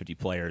like 250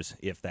 players,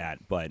 if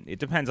that. But it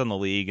depends on the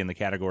league and the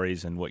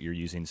categories and what you're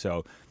using.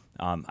 So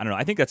I don't know.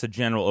 I think that's a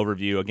general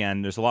overview.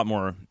 Again, there's a lot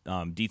more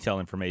detailed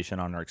information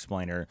on our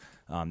explainer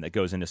that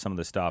goes into some of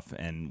the stuff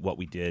and what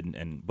we did.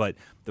 But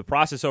the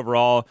process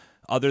overall,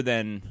 other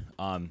than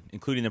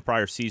including the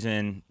prior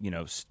season,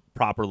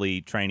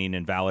 properly training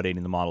and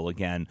validating the model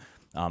again,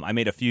 I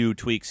made a few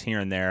tweaks here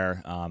and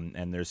there,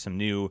 and there's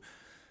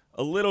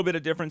a little bit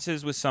of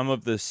differences with some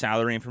of the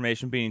salary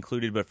information being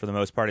included, but for the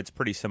most part, it's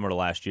pretty similar to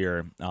last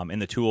year,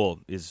 and the tool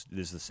is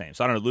the same.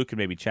 So I don't know, Luke could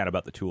maybe chat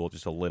about the tool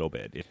just a little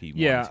bit if he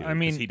wanted to,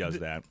 because he does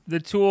that. The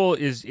tool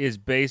is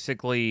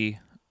basically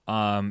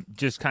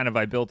Just kind of,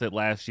 I built it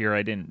last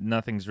year.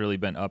 Nothing's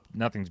been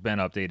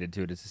updated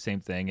to it. It's the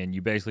same thing, and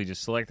you basically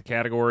just select the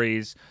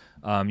categories.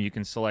 You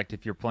can select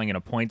if you're playing in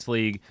a points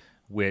league,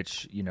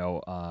 which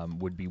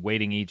would be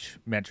weighting each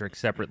metric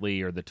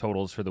separately, or the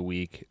totals for the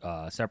week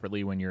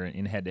separately when you're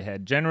in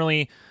head-to-head.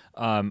 Generally,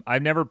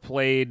 we've never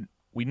played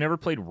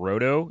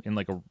Roto in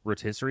like a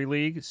rotisserie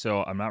league,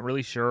 so I'm not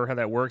really sure how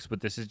that works,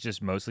 but this is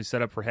just mostly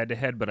set up for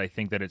head-to-head, but I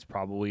think that it's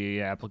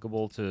probably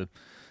applicable to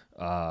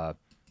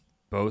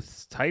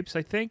both types,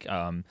 I think.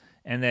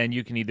 And then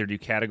you can either do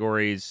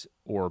categories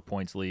or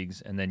points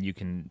leagues, and then you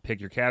can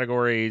pick your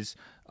categories.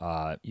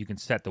 You can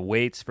set the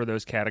weights for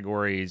those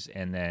categories,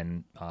 and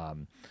then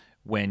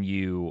when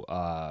you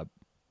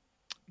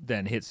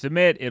then hit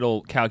submit,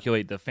 it'll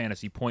calculate the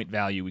fantasy point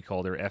value, we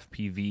call their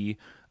FPV,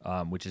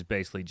 which is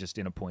basically just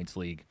in a points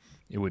league.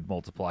 It would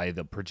multiply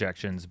the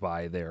projections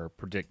by their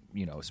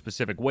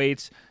specific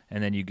weights,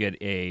 and then you get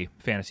a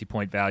fantasy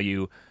point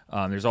value.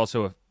 There's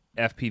also a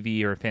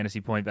FPV, or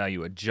fantasy point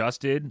value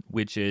adjusted,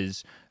 which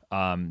is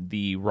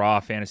the raw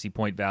fantasy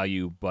point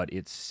value, but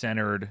it's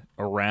centered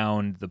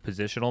around the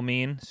positional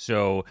mean,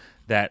 so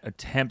that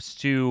attempts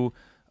to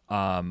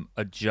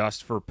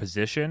adjust for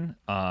position.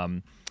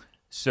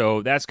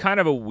 So that's kind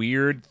of a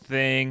weird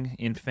thing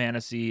in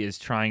fantasy, is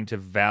trying to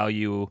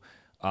value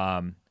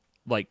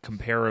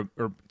compare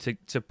or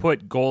to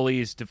put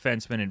goalies,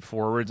 defensemen, and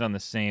forwards on the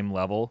same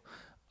level.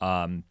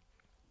 And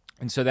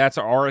so that's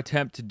our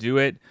attempt to do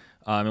it.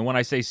 And when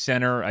I say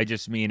center, I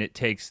just mean it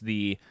takes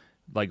the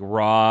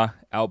raw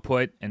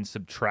output and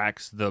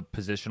subtracts the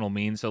positional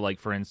mean. So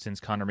for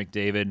instance, Connor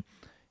McDavid,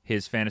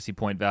 his fantasy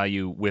point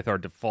value with our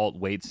default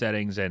weight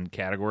settings and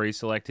categories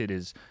selected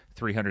is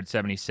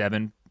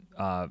 377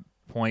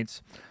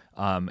 points.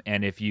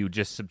 And if you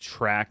just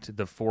subtract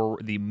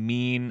the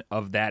mean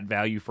of that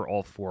value for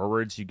all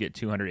forwards, you get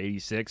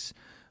 286.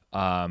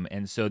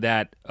 And so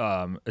that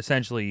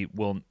essentially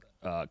will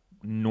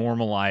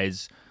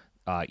normalize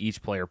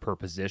each player per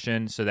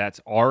position. So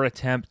that's our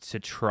attempt to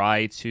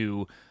try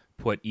to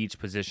put each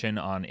position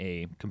on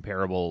a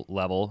comparable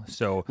level.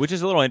 So, which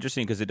is a little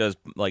interesting because it does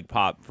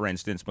pop, for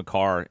instance,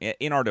 Makar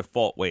in our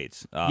default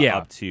weights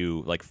up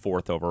to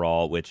fourth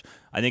overall, which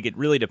I think it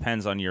really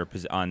depends on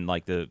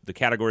the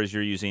categories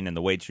you're using and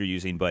the weights you're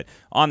using. But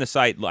on the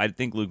site, I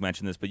think Luke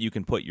mentioned this, but you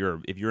can put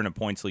if you're in a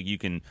points league, you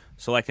can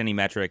select any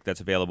metric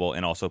that's available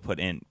and also put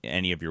in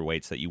any of your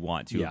weights that you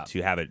want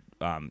to have it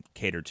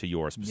catered to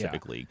your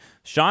specific league.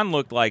 Sean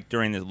looked like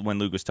when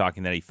Luke was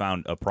talking that he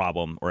found a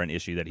problem or an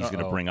issue that he's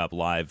going to bring up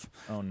live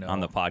on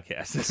the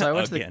podcast. So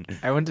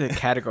I went to the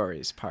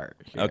categories part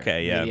here.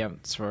 Okay, yeah. Maybe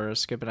I'm sort of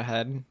skipping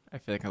ahead. I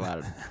feel like a lot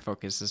of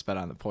focus has been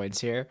on the points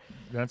here.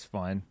 That's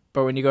fine.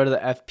 But when you go to the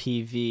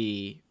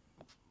FPV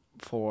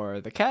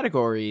for the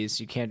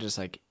categories, you can't just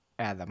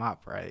add them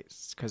up, right?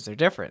 Because they're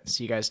different.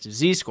 So you guys do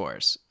Z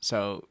scores.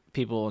 So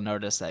people will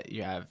notice that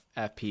you have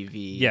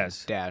FPV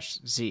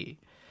 -Z.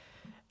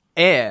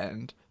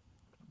 And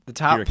the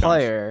top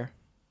player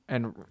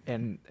and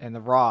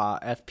the raw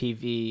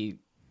FPV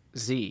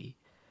Z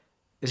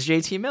is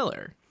JT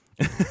Miller.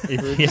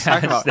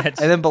 And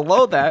then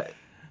below that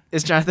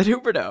is Jonathan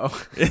Huberdeau.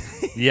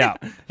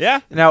 Yeah.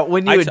 Now,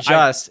 when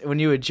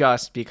you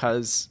adjust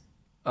because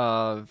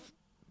of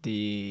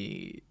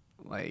the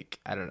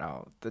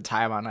the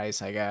time on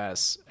ice, I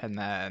guess, and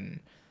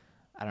then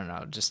I don't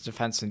know, just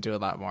defensemen do a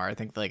lot more. I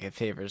think it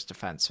favors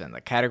defensemen.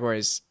 The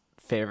categories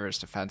favors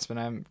defensemen,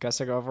 I'm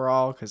guessing,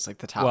 overall, because the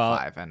top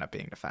 5 end up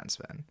being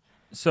defensemen.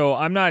 So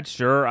I'm not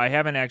sure. I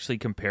haven't actually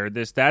compared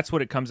this. That's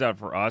what it comes out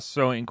for us.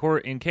 So in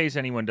case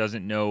anyone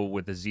doesn't know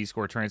with the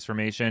Z-score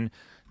transformation,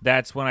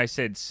 that's when I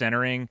said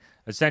centering.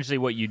 Essentially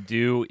what you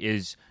do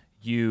is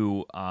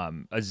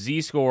a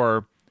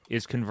Z-score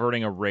is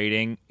converting a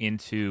rating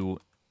into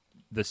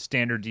the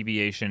standard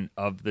deviation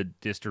of the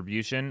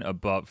distribution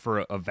for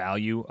a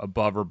value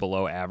above or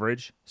below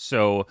average.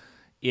 So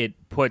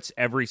it puts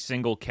every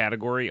single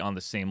category on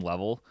the same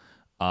level.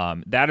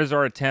 That is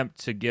our attempt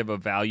to give a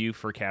value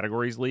for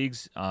categories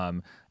leagues.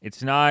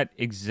 It's not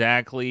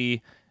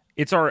exactly,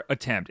 it's our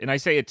attempt. And I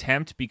say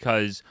attempt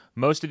because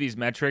most of these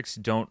metrics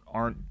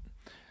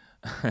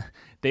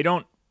they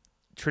don't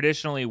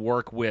traditionally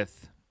work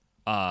with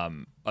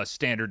a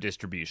standard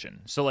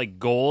distribution. So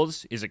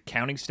goals is a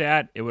counting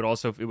stat. It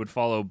would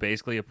follow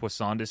basically a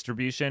Poisson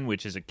distribution,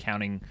 which is a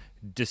counting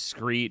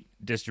discrete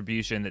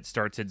distribution that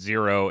starts at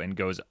 0 and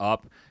goes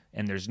up.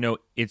 And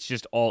it's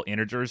just all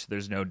integers.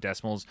 There's no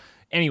decimals.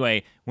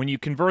 Anyway, when you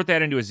convert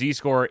that into a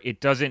Z-score,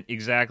 it doesn't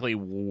exactly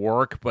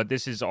work, but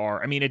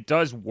it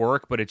does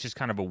work, but it's just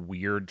kind of a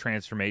weird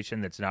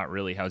transformation. That's not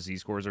really how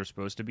Z-scores are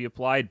supposed to be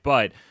applied,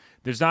 but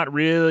there's not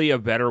really a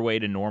better way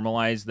to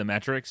normalize the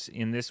metrics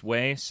in this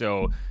way.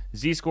 So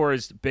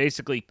Z-scores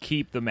basically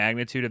keep the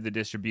magnitude of the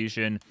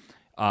distribution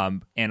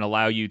and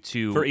allow you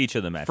to... For each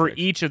of the metrics. For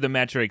each of the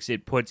metrics,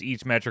 it puts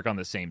each metric on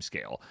the same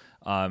scale.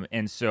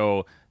 And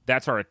so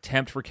that's our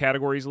attempt for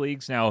categories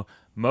leagues. Now,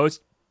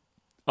 most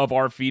of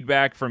our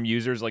feedback from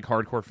users like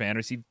hardcore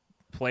fantasy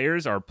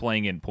players are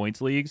playing in points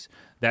leagues.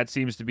 That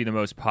seems to be the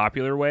most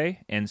popular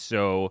way. And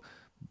so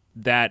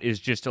that is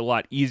just a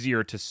lot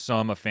easier to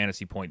sum a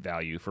fantasy point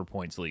value for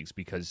points leagues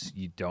because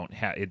you don't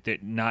have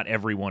it. Not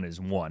everyone is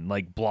one.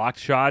 Like blocked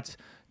shots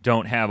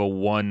don't have a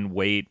one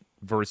weight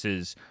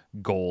versus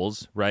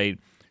goals, right?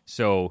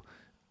 So,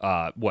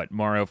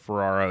 Mario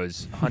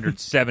Ferraro's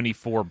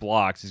 174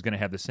 blocks is going to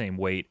have the same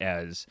weight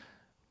as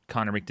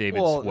Connor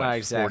McDavid's not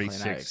exactly,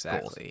 46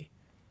 not goals. exactly.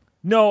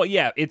 No,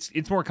 yeah,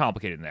 it's more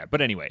complicated than that.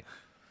 But anyway,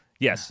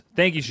 yes,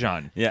 thank you,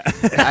 Sean. Yeah.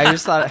 I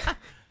just thought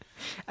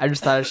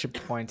I should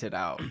point it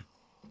out.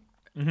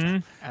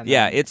 Mm-hmm.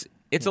 Yeah, it's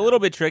a little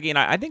bit tricky, and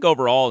I think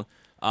overall,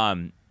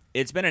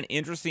 it's been an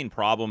interesting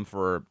problem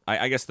for.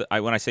 I guess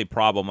when I say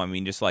problem, I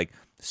mean just like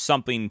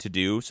something to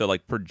do. So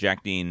like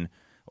projecting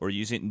or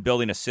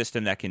building a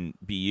system that can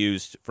be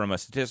used from a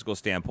statistical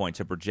standpoint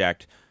to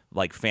project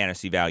like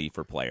fantasy value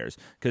for players.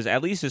 Because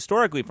at least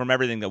historically, from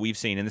everything that we've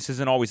seen, and this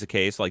isn't always the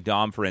case. Like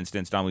Dom, for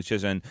instance, Dom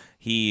Lucian,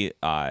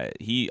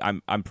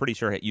 I'm pretty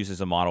sure he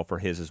uses a model for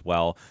his as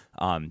well.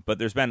 But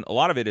there's been a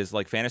lot of it is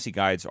like fantasy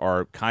guides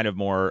are kind of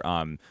more.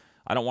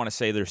 I don't want to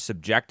say they're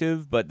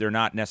subjective, but they're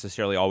not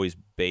necessarily always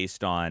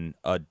based on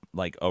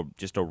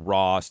just a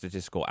raw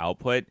statistical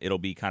output. It'll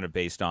be kind of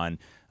based on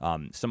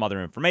some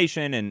other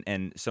information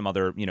and some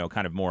other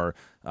kind of more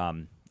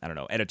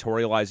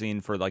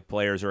editorializing for like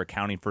players or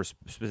accounting for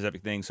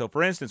specific things. So,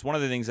 for instance, one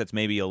of the things that's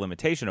maybe a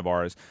limitation of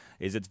ours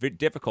is it's very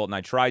difficult, and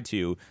I tried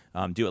to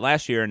do it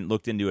last year and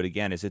looked into it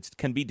again, is it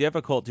can be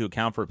difficult to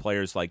account for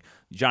players like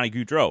Johnny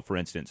Gaudreau, for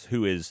instance,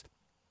 who is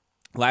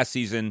last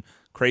season,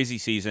 crazy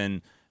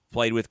season,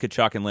 played with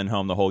Tkachuk and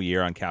Lindholm the whole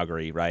year on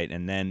Calgary, right?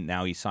 And then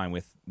now he's signed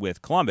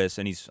with Columbus,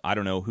 and I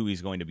don't know who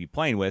he's going to be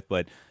playing with,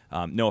 but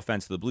no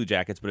offense to the Blue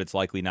Jackets, but it's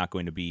likely not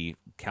going to be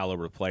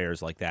caliber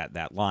players like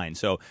that line.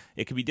 So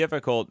it can be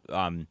difficult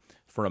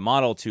for a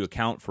model to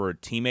account for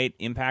teammate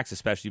impacts,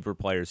 especially for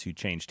players who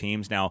change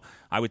teams. Now,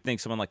 I would think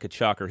someone like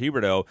Tkachuk or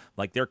Huberdeau,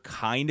 like they're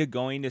kind of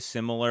going to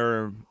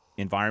similar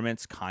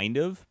environments, kind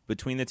of,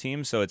 between the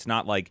teams, so it's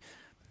not like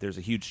there's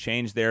a huge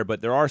change there,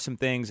 but there are some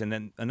things. And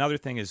then another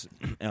thing is,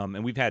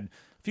 and we've had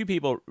a few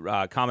people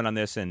comment on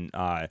this, and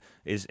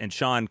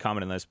Sean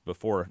commented on this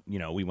before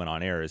we went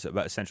on air, is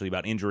essentially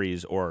about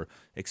injuries or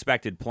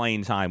expected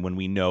playing time when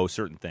we know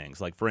certain things.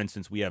 Like for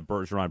instance, we have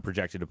Bergeron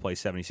projected to play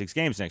 76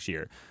 games next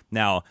year.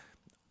 Now,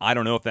 I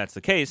don't know if that's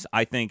the case.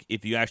 I think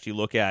if you actually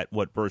look at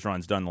what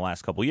Bergeron's done the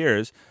last couple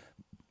years,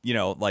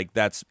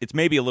 it's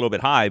maybe a little bit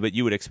high, but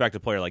you would expect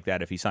a player like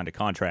that if he signed a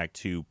contract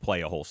to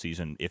play a whole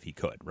season if he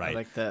could, right?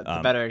 Like the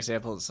better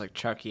example is like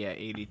Chucky at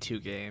 82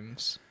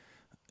 games.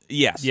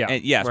 Yes, yeah,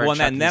 yes.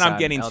 Well, and then I'm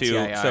getting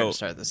to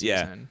start the season.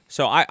 Yeah.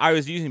 So I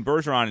was using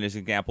Bergeron as an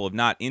example of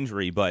not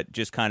injury, but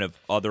just kind of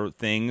other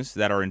things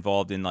that are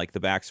involved in like the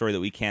backstory that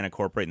we can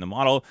incorporate in the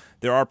model.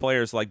 There are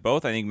players like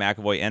both, I think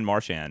McAvoy and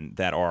Marchand,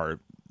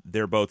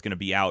 they're both going to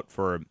be out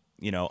for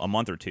a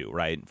month or two,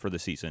 right, for the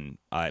season,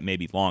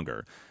 maybe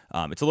longer.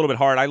 It's a little bit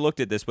hard. I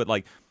looked at this, but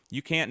like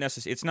you can't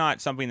necessarily. It's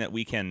not something that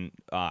we can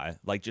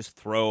just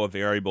throw a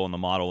variable in the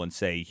model and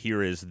say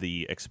here is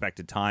the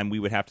expected time. We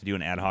would have to do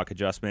an ad hoc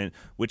adjustment,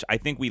 which I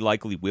think we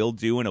likely will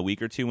do in a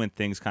week or two when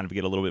things kind of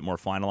get a little bit more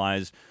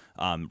finalized.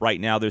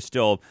 Right now, there's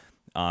still.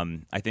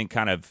 I think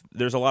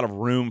there's a lot of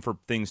room for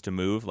things to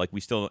move. Like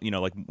we still,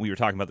 like we were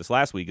talking about this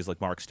last week, is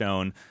like Mark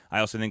Stone.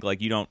 I also think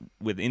like you don't,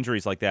 with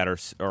injuries like that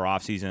or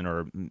off season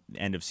or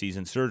end of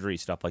season surgery,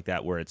 stuff like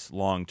that, where it's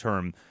long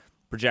term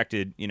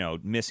projected,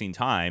 missing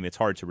time, it's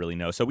hard to really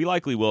know. So we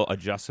likely will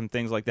adjust some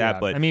things like that. Yeah.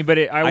 But I mean,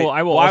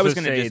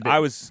 I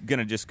was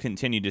gonna just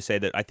continue to say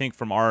that I think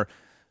from our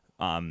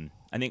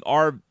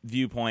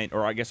viewpoint,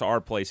 or I guess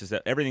our place, is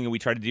that everything that we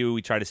try to do,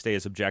 we try to stay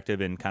as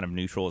objective and kind of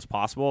neutral as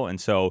possible. And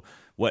so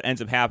what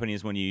ends up happening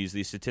is when you use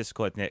these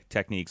statistical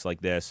techniques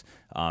like this,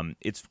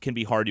 it can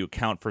be hard to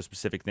account for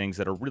specific things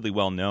that are really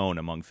well known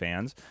among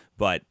fans.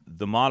 But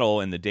the model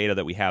and the data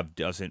that we have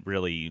doesn't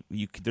really,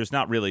 there's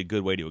not really a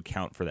good way to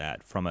account for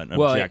that from an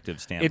objective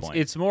standpoint.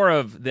 It's more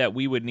of that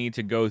we would need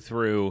to go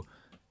through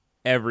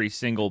every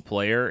single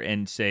player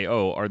and say,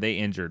 oh, are they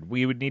injured?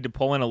 We would need to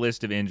pull in a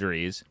list of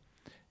injuries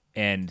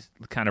and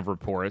kind of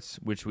reports,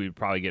 which we would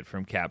probably get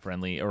from Cap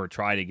Friendly, or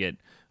try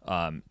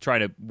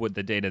to with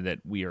the data that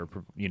we are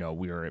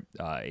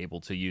able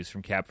to use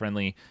from Cap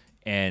Friendly,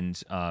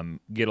 and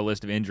get a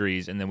list of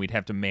injuries, and then we'd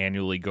have to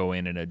manually go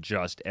in and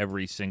adjust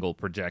every single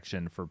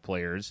projection for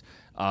players.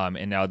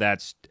 And now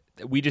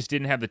we just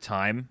didn't have the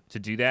time to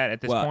do that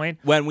at this point.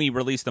 When we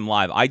release them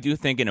live, I do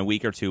think in a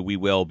week or two we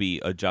will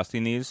be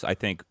adjusting these, I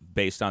think,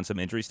 based on some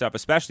injury stuff,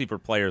 especially for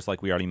players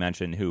like we already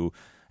mentioned, who,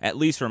 at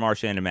least for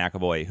Marchand and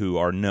McAvoy, who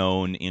are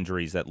known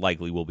injuries that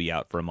likely will be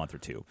out for a month or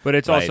two. But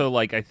it's also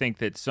like, I think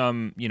that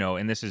some,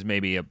 and this is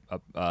maybe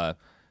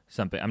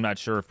something, I'm not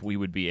sure if we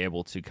would be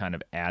able to kind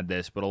of add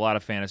this, but a lot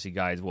of fantasy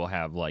guys will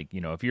have, like,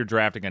 if you're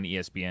drafting on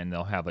ESPN,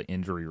 they'll have an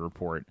injury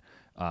report.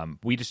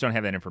 We just don't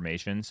have that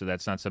information, so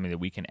that's not something that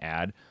we can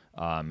add.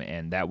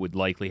 And that would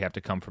likely have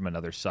to come from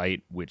another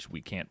site, which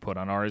we can't put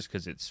on ours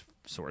because it's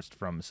sourced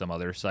from some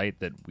other site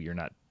that we are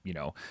not,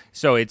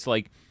 So it's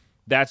like,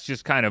 that's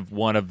just kind of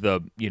one of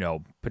the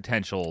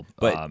potential.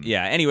 But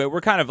yeah, anyway,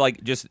 we're kind of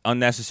like just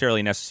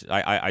unnecessarily,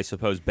 I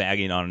suppose,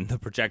 bagging on the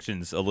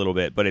projections a little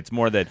bit. But it's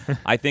more that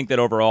I think that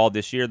overall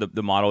this year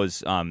the model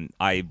is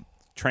I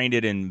trained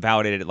it and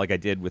validated it like I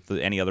did with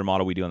any other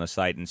model we do on the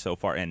site, and so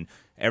far, and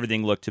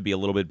everything looked to be a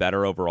little bit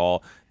better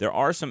overall. There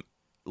are some.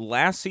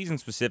 Last season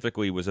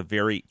specifically was a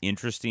very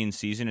interesting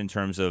season in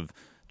terms of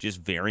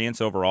just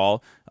variance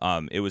overall.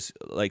 It was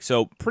like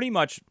so pretty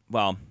much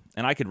well.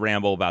 And I could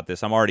ramble about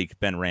this. I'm already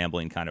been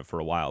rambling kind of for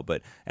a while,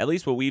 but at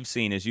least what we've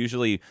seen is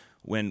usually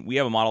when we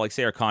have a model, like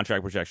say our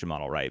contract projection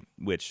model, right,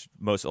 which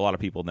a lot of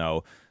people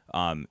know,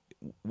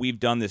 we've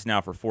done this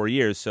now for 4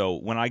 years. So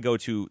when I go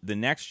to the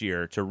next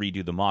year to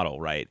redo the model,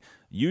 right,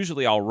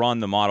 usually I'll run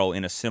the model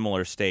in a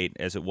similar state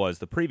as it was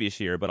the previous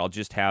year, but I'll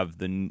just have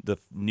the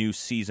new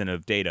season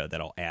of data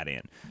that I'll add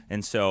in.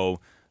 And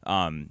so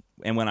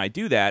and when I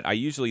do that, I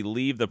usually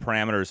leave the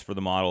parameters for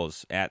the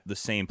models at the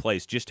same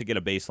place just to get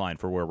a baseline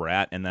for where we're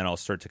at, and then I'll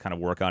start to kind of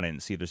work on it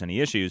and see if there's any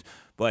issues.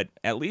 But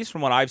at least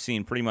from what I've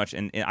seen, pretty much,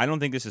 and I don't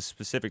think this is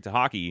specific to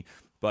hockey,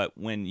 but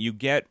when you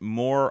get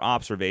more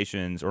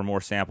observations or more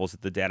samples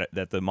that the data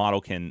that the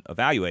model can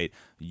evaluate,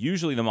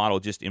 usually the model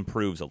just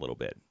improves a little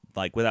bit,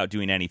 like without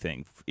doing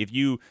anything. If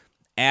you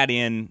add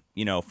in,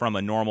 from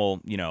a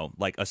normal,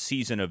 like a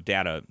season of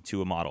data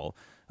to a model,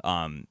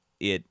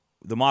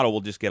 the model will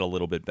just get a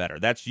little bit better.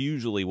 That's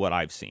usually what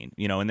I've seen,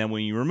 and then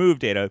when you remove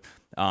data,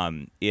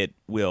 it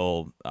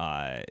will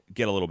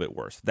get a little bit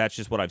worse. That's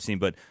just what I've seen.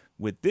 But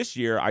with this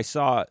year, I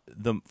saw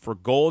for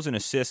goals and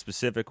assists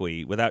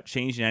specifically, without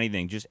changing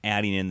anything, just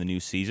adding in the new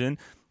season,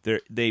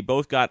 they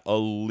both got a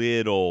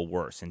little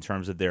worse in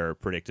terms of their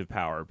predictive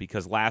power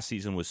because last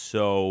season was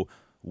so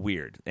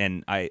weird.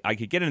 And I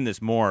could get into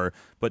this more,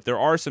 but there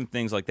are some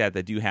things like that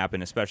do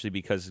happen, especially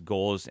because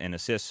goals and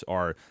assists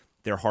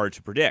they're hard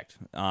to predict.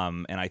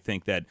 And I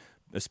think that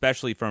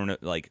especially from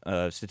like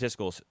a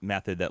statistical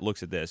method that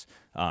looks at this,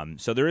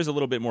 so there is a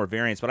little bit more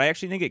variance, but I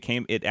actually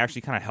think it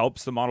actually kind of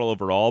helps the model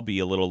overall be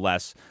a little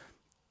less,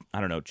 I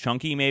don't know,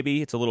 chunky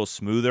maybe. It's a little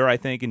smoother, I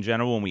think, in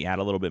general when we add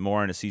a little bit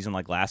more in a season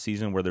like last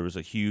season where there was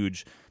a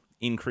huge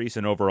increase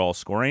in overall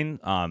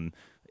scoring.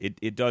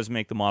 It does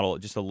make the model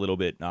just a little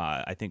bit,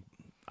 I think,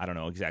 I don't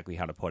know exactly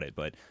how to put it,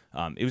 but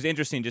it was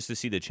interesting just to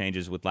see the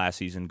changes with last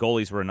season.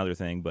 Goalies were another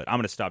thing, but I'm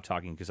going to stop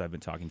talking because I've been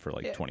talking for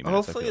like 20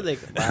 minutes. Hopefully, like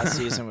last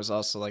season was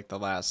also like the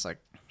last like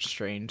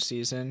strange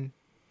season,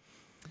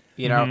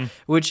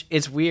 which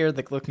it's weird.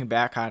 Like looking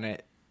back on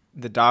it,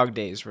 the dog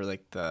days were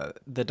like the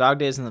dog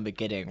days in the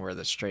beginning were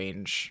the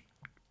strange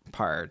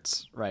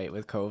parts, right,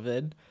 with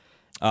COVID.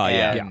 Oh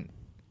yeah.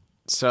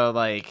 So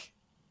like,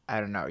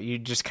 I don't know, you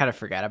just kind of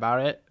forget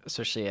about it,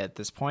 especially at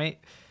this point.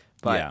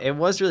 But it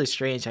was really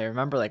strange. I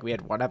remember like we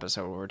had one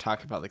episode where we were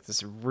talking about like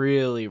this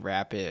really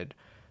rapid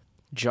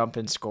jump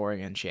in scoring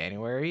in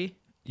January.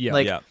 Yeah.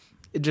 Like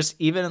it just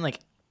even in like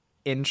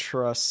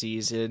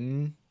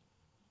intra-season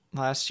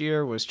last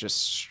year was just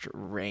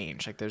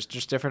strange. Like there's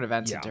just different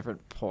events at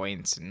different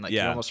points and like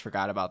you almost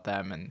forgot about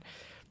them. And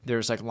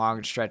there's like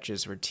long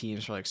stretches where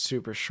teams were like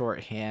super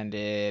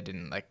short-handed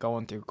and like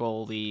going through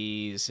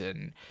goalies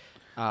and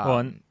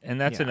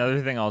and that's another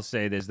thing I'll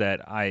say is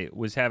that I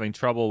was having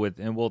trouble with,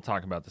 and we'll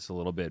talk about this a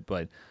little bit,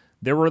 but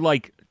there were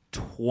like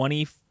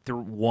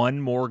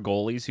 21 more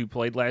goalies who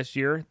played last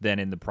year than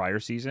in the prior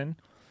season.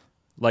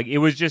 Like it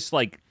was just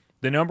like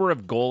the number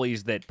of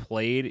goalies that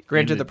played.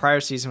 Granted, the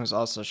prior season was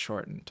also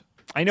shortened.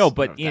 I know,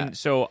 but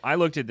so I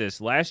looked at this.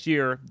 Last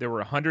year, there were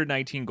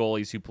 119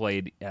 goalies who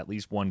played at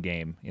least one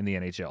game in the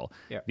NHL.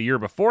 Yeah. The year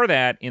before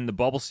that, in the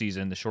bubble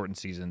season, the shortened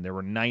season, there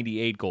were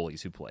 98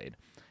 goalies who played.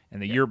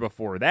 And the year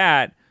before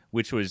that,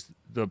 which was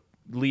the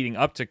leading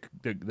up to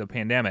the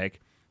pandemic,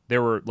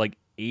 there were like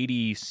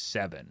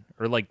 87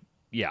 or like,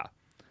 yeah.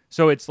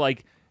 So it's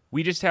like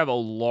we just have a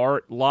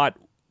lot.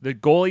 The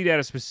goalie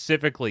data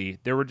specifically,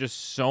 there were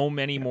just so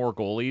many more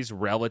goalies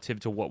relative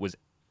to what was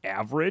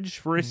average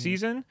for a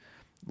season.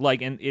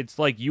 Like, and it's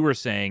like you were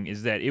saying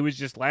is that it was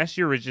just last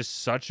year was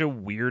just such a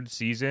weird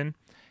season.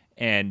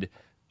 And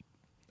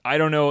I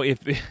don't know if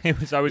it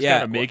was, I was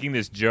kind of making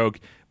this joke,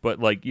 but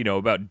like,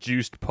 about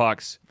juiced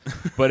pucks,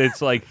 but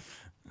it's like,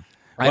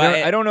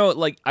 I don't know.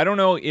 Like, I don't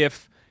know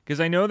if, because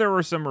I know there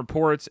were some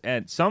reports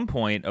at some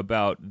point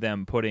about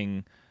them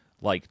putting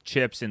like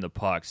chips in the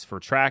pucks for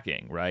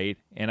tracking, right?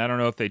 And I don't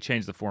know if they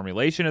changed the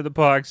formulation of the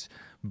pucks,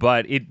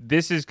 but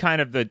this is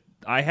kind of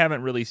I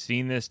haven't really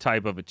seen this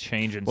type of a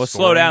change in scoring.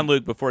 Slow down,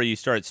 Luke, before you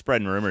start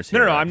spreading rumors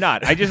here. No, I'm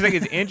not. I just think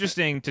it's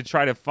interesting to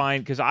try to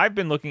find, because I've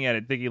been looking at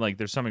it thinking like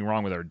there's something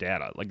wrong with our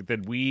data. Like,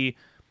 did we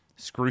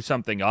screw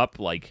something up?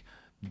 Like,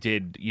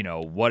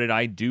 what did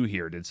I do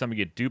here? Did something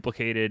get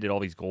duplicated? Did all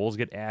these goals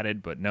get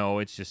added? But no,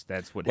 it's just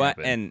that's what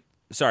happened. And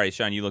sorry,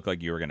 Sean, you look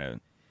like you were going to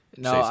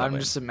No, I'm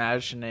just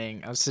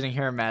imagining. I'm sitting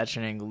here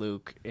imagining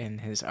Luke in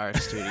his art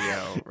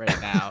studio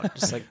right now,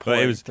 just like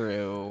pouring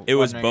through. It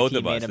was both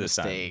of us this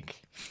time.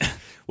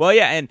 Well,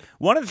 yeah, and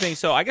one of the things.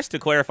 So I guess to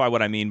clarify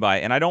what I mean by,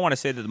 and I don't want to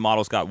say that the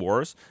models got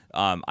worse.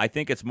 I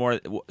think it's more.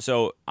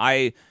 So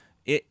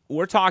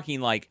we're talking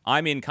like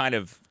I'm in kind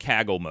of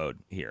Kaggle mode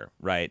here,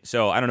 right?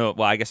 So I don't know.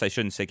 Well, I guess I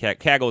shouldn't say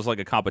Kaggle is like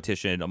a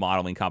competition, a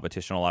modeling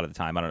competition. A lot of the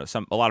time, I don't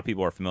know. A lot of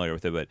people are familiar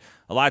with it, but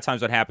a lot of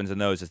times what happens in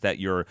those is that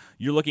you're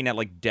looking at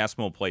like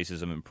decimal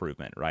places of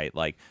improvement, right?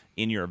 Like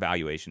in your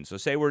evaluation. So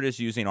say we're just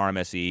using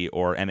RMSE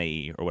or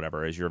MAE or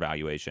whatever as your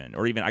evaluation,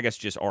 or even I guess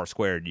just R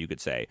squared. You could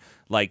say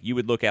like you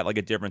would look at like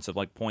a difference of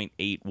like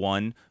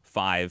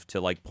 0.815 to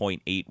like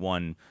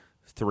 0.813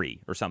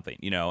 or something,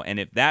 and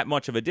if that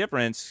much of a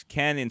difference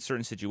can in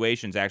certain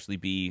situations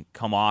actually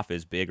come off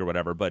as big or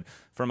whatever. But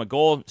from a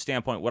goal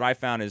standpoint, what I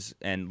found is,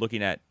 and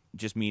looking at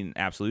just mean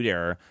absolute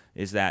error,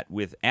 is that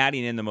with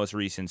adding in the most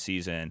recent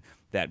season,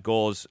 that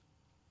goals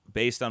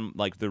based on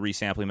like the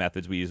resampling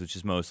methods we use, which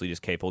is mostly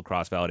just k-fold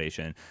cross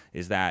validation,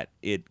 is that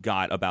it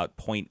got about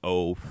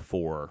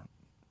 0.04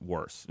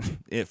 worse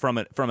from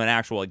an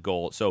actual like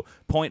goal. So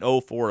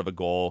 0.04 of a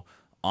goal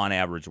on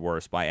average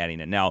worse by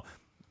adding it. Now,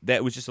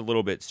 that was just a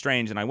little bit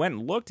strange, and I went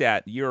and looked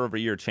at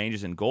year-over-year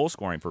changes in goal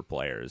scoring for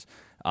players.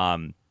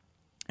 And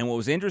what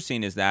was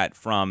interesting is that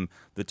from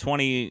the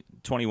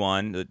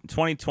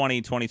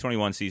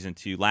 2020-2021 season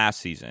to last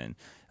season,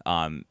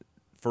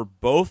 for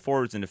both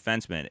forwards and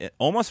defensemen,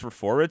 almost for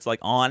forwards, like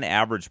on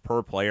average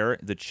per player,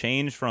 the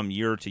change from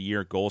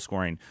year-to-year goal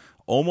scoring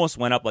almost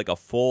went up like a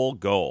full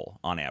goal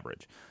on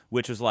average,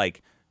 which was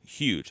like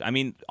huge. I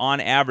mean, on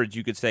average,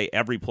 you could say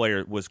every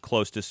forward was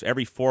close to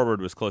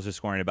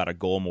scoring about a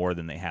goal more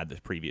than they had the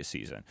previous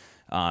season.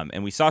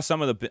 And we saw some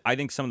of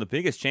the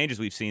biggest changes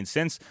we've seen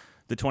since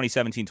the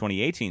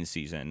 2017-2018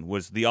 season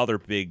was the other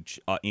big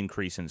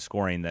increase in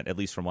scoring that, at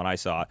least from what I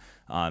saw.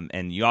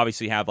 And you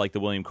obviously have like the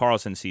William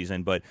Karlsson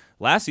season, but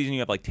last season you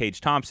have like Tage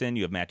Thompson,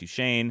 you have Matt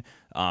Duchene,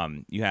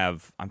 you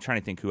have, I'm trying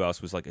to think who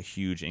else was like a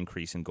huge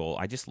increase in goal.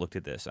 I just looked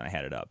at this and I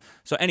had it up.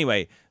 So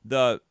anyway,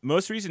 the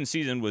most recent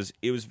season was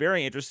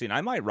very interesting.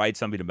 I might write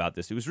something about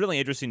this. It was really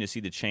interesting to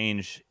see the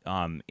change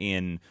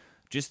in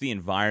just the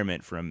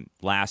environment from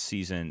last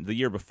season, the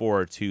year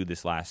before, to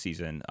this last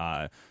season.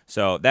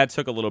 So that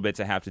took a little bit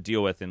to have to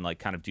deal with and like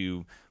kind of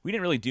we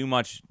didn't really do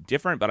much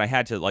different, but I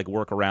had to like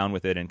work around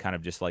with it and kind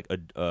of just like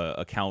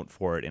account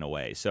for it in a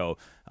way. So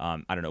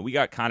I don't know. We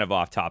got kind of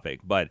off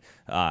topic, but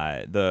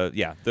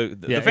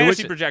the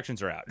fantasy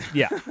projections are out.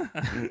 Yeah.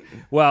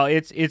 Well,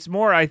 it's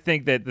more, I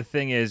think that the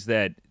thing is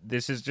that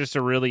this is just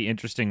a really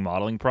interesting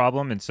modeling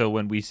problem. And so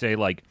when we say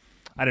like,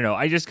 I don't know,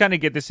 I just kind of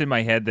get this in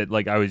my head that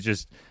like I was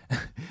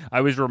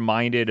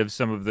reminded of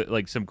some of the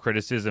like some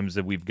criticisms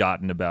that we've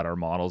gotten about our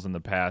models in the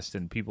past,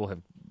 and people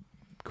have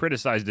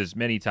criticized us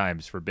many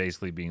times for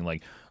basically being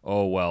like,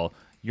 oh well,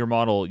 your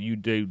model,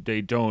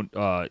 they don't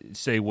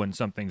say when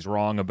something's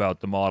wrong about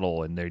the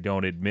model, and they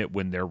don't admit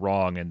when they're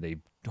wrong, and they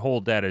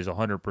hold that as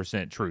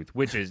 100% truth,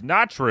 which is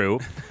not true.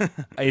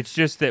 It's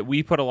just that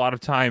we put a lot of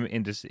time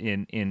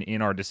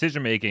in our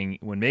decision making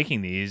when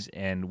making these,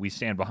 and we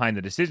stand behind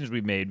the decisions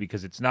we've made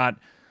because it's not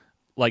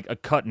like a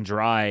cut and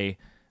dry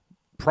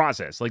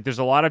process. Like there's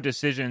a lot of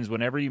decisions.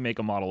 Whenever you make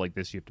a model like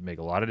this, you have to make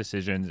a lot of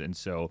decisions. And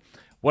so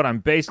what I'm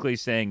basically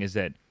saying is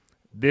that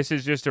this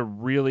is just a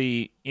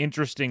really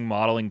interesting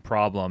modeling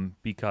problem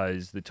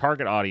because the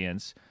target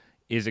audience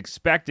is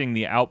expecting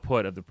the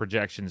output of the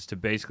projections to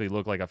basically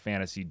look like a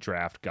fantasy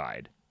draft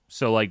guide.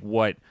 So like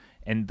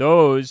and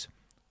those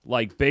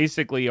like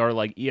basically are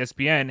like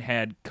ESPN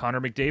had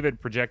Connor McDavid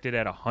projected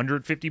at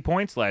 150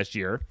 points last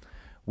year,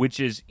 which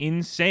is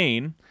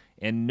insane,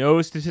 and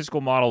no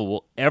statistical model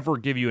will ever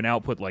give you an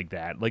output like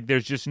that. Like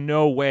there's just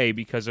no way,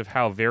 because of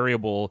how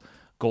variable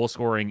goal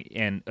scoring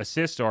and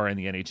assists are in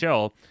the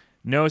NHL,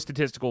 no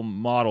statistical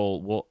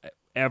model will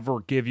ever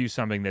give you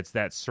something that's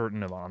that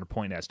certain of on a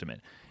point estimate.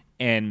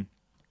 And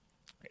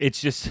it's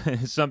just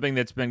something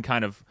that's been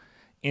kind of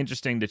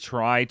interesting to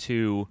try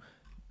to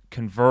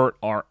convert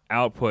our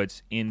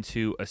outputs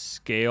into a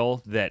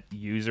scale that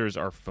users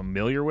are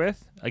familiar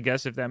with, I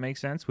guess, if that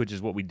makes sense, which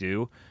is what we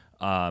do.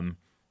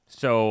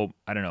 So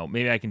I don't know.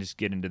 Maybe I can just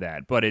get into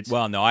that, but it's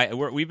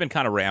we've been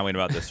kind of rambling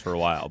about this for a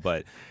while,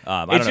 but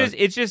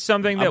it's just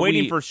something that I'm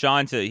waiting for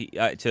Sean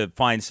to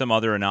find some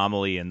other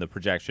anomaly in the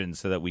projections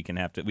so that we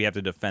have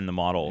to defend the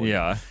model.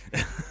 Yeah,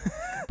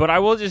 but I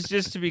will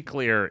just to be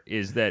clear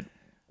is that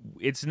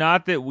it's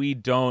not that we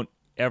don't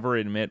ever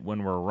admit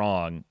when we're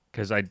wrong,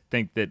 because I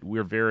think that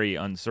we're very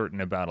uncertain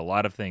about a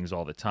lot of things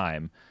all the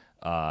time.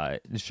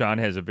 Sean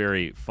has a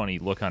very funny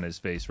look on his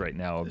face right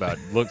now about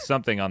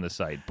something on the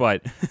site,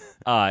 but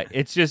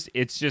it's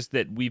just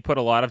that we put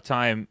a lot of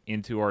time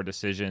into our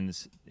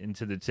decisions,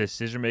 into the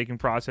decision-making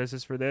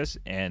processes for this,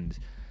 and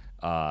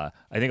I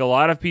think a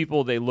lot of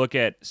people, they look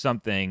at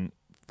something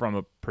from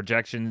a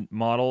projection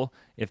model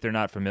if they're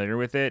not familiar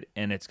with it,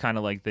 and it's kind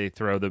of like they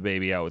throw the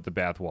baby out with the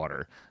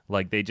bathwater.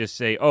 Like they just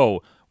say,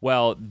 oh,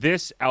 well,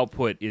 this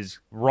output is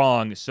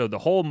wrong, so the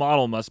whole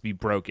model must be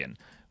broken,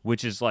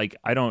 which is like,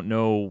 I don't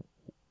know,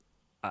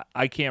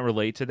 I can't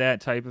relate to that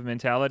type of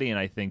mentality, and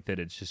I think that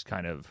it's just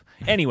kind of...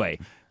 Anyway,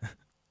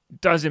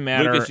 doesn't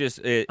matter.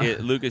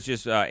 Luke is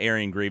just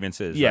airing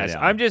grievances. Yes,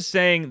 right now. I'm just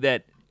saying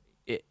that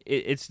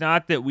it's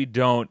not that we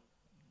don't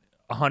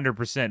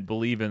 100%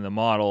 believe in the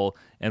model,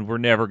 and we're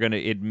never going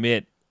to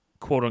admit,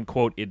 quote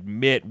unquote,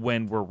 admit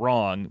when we're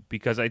wrong,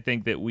 because I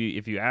think that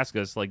if you ask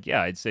us, like,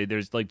 yeah, I'd say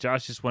there's, like,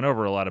 Josh just went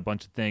over a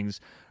bunch of things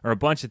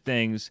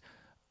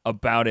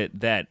about it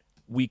that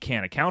we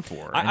can't account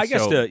for. I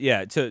guess to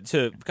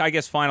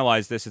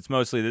finalize this, it's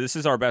mostly that this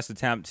is our best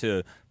attempt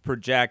to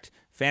project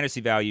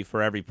fantasy value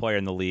for every player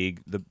in the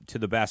league to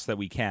the best that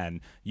we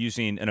can,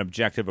 using an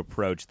objective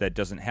approach that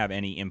doesn't have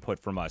any input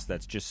from us.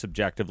 That's just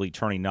subjectively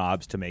turning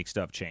knobs to make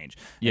stuff change.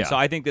 Yeah. And so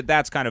I think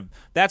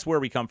that's where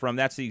we come from.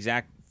 That's the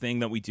exact thing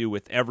that we do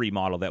with every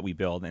model that we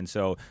build. And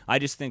so I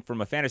just think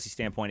from a fantasy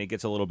standpoint, it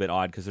gets a little bit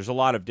odd because there's a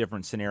lot of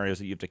different scenarios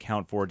that you have to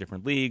account for,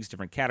 different leagues,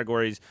 different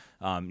categories,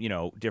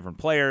 different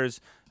players.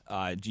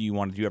 Do you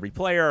want to do every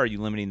player? Are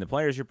you limiting the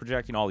players you're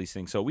projecting? All these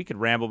things. So we could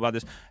ramble about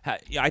this.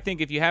 I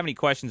think if you have any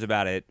questions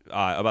about it,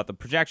 about the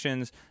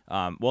projections,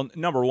 well,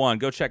 number one,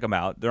 go check them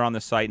out. They're on the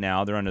site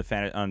now. They're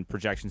on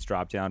projections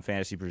dropdown,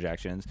 fantasy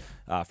projections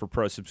for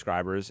pro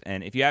subscribers.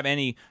 And if you have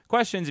any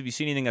questions, if you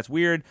see anything that's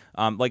weird,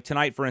 like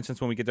tonight, for instance,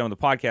 when we get done with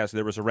the podcast,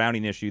 there was a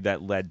rounding issue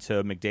that led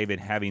to McDavid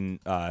having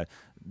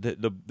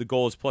the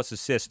goals plus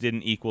assists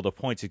didn't equal the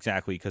points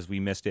exactly because we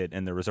missed it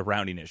and there was a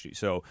rounding issue.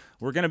 So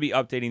we're going to be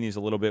updating these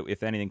a little bit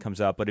if anything comes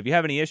up. But if you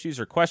have any issues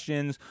or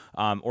questions,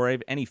 or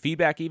any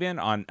feedback even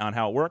on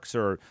how it works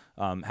or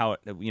how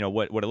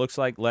what it looks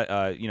like,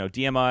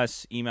 DM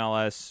us, email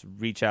us,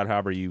 reach out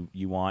however you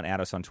want, add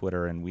us on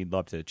Twitter, and we'd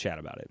love to chat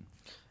about it.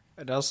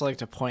 I'd also like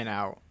to point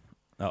out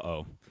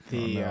the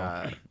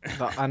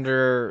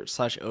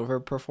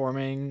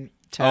under/overperforming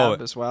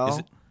tab as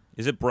well.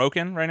 Is it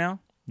broken right now?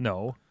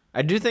 No.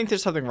 I do think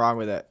there's something wrong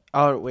with it.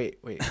 Oh, wait.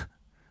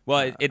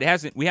 Well, it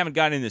hasn't. We haven't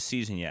gotten in this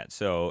season yet,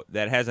 so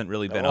that hasn't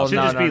really been. Well, no.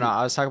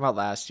 I was talking about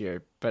last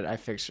year, but I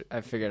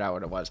figured out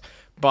what it was.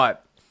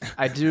 But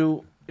I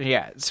do.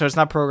 Yeah. So it's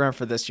not programmed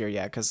for this year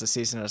yet because the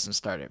season hasn't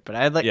started. But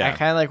I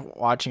kind of like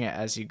watching it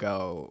as you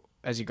go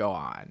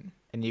on,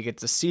 and you get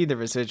to see the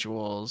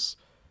residuals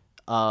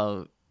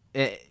of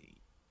it.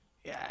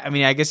 I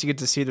mean, I guess you get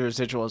to see the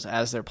residuals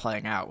as they're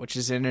playing out, which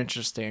is an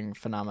interesting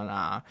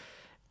phenomena,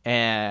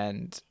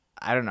 and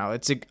I don't know.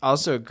 It's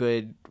also a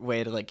good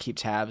way to like keep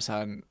tabs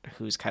on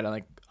who's kind of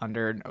like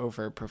under and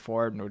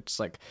overperformed, which is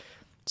like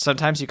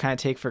sometimes you kind of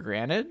take for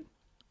granted.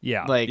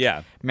 Yeah. Like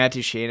Matt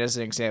Duchene as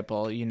an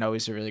example,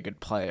 he's a really good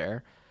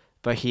player,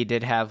 but he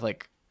did have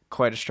like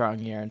quite a strong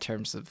year in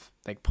terms of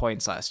like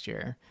points last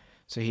year.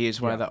 So he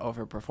is one of the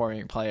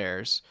overperforming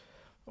players.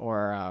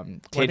 Or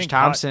Tage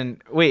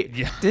Thompson.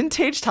 Didn't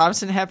Tage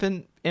Thompson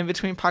happen in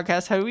between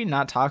podcasts? How did we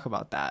not talk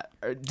about that?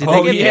 Or did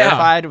they get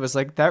verified? Was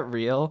like that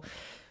real?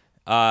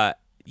 When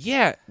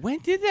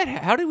did that?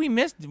 How did we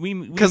miss? We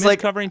missed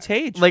covering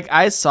Tage. Like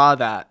I saw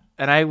that,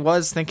 and I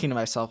was thinking to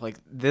myself, like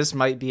this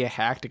might be a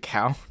hacked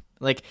account.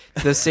 Like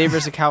the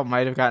Sabres account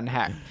might have gotten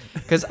hacked.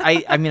 Because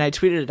I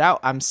tweeted it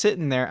out. I'm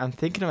sitting there. I'm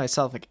thinking to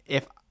myself, like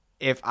if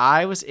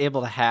I was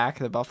able to hack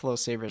the Buffalo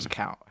Sabres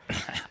account,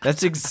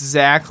 that's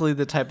exactly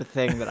the type of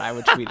thing that I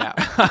would tweet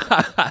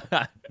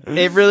out.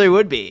 It really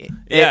would be.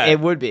 It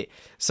would be.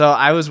 So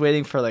I was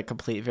waiting for like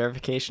complete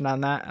verification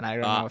on that, and I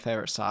don't know if I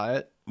ever saw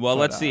it. Well,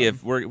 let's see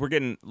if we're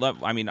getting.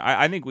 I mean,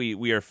 I think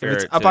we are fair.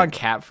 If it's up on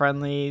Cap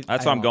Friendly.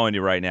 That's what I'm going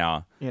to right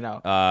now.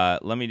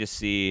 Let me just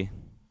see.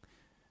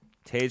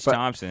 Tage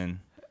Thompson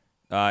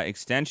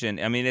extension.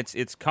 I mean,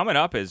 it's coming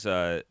up as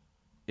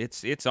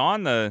it's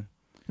on the.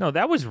 No,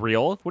 that was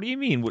real. What do you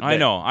mean? I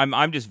know.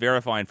 I'm just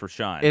verifying for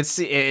Sean. It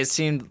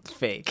seemed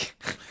fake.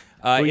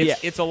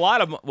 It's a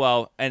lot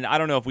of and I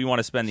don't know if we want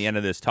to spend the end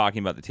of this talking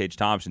about the Tage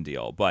Thompson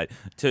deal, but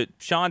to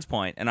Sean's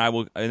point, and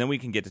then we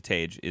can get to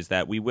Tage, is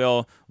that we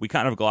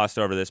kind of glossed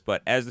over this,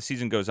 but as the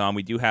season goes on,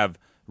 we do have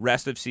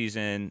rest of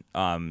season,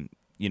 end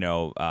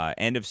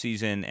of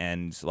season,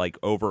 and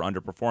like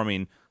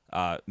underperforming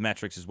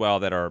metrics as well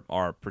that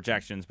are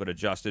projections but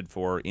adjusted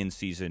for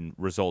in-season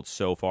results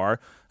so far,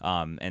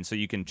 and so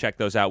you can check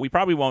those out. We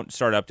probably won't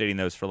start updating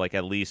those for like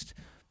at least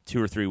 2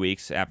 or 3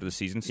 weeks after the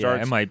season starts.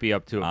 Yeah, it might be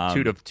up to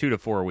 2 to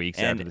 4 weeks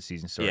after the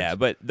season starts. Yeah,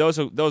 but those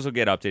will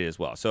get updated as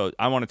well. So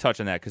I want to touch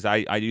on that because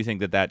I do think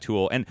that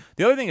tool. And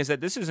the other thing is that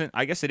this isn't.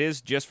 I guess it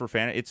is just for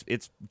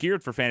it's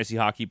geared for fantasy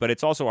hockey, but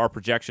it's also our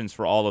projections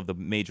for all of the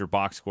major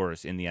box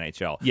scores in the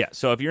NHL. Yeah.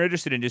 So if you're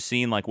interested in just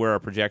seeing like where our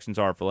projections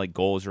are for like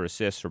goals or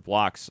assists or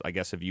blocks, I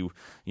guess if you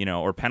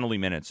or penalty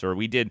minutes, or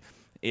we did.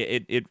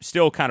 It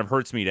still kind of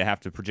hurts me to have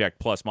to project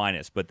plus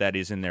minus, but that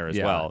is in there as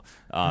well,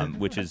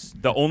 which is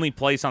the only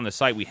place on the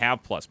site we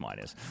have plus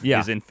minus.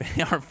 Yeah, is in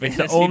our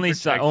fantasy.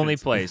 It's the only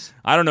place.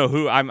 I don't know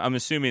who. I'm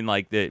assuming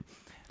like the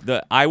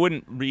I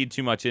wouldn't read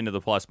too much into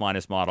the plus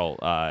minus model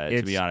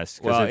to be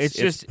honest. Well,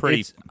 it's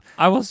pretty.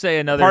 I will say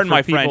another. Pardon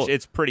my French.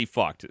 It's pretty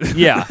fucked.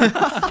 Yeah,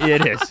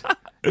 it is.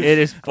 It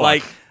is fucked.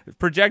 Like.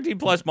 Projecting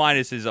plus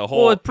minus is a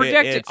whole. Well,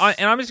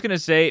 and I'm just gonna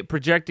say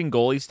projecting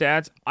goalie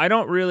stats. I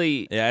don't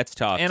really. Yeah, it's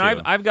tough. And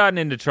too. I've gotten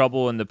into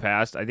trouble in the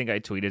past. I think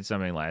I tweeted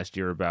something last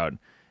year about.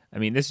 I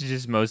mean, this is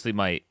just mostly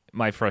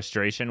my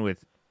frustration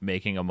with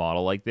making a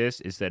model like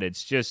this is that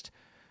it's just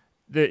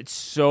that it's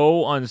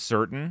so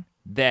uncertain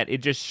that it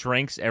just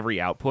shrinks every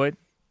output.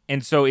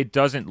 And so it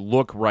doesn't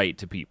look right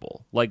to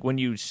people. Like when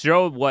you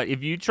show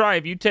if you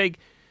take,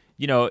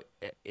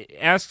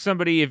 ask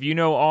somebody if you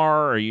know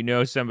R or you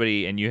know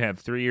somebody and you have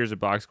 3 years of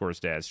box score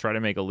stats, try to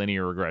make a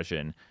linear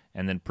regression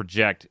and then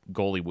project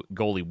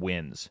goalie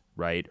wins,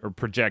 right? Or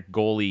project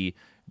goalie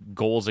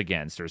goals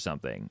against or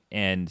something.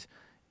 And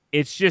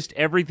it's just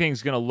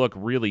everything's going to look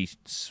really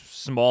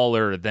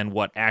smaller than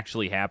what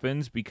actually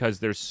happens because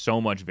there's so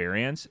much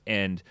variance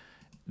and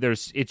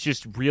it's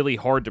just really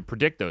hard to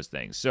predict those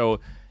things.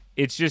 So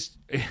it's just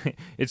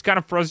it's kind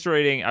of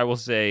frustrating, I will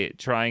say,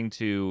 trying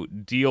to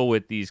deal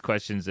with these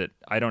questions that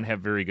I don't have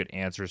very good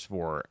answers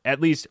for.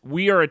 At least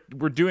we're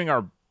doing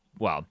our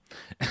well.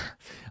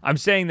 I'm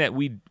saying that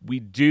we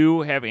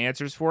do have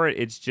answers for it.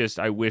 It's just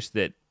I wish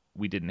that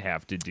we didn't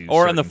have to do.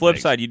 Or on the flip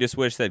things. side, you just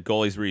wish that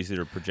goalies were easier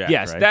to project.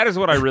 Yes, right? that is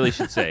what I really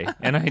should say.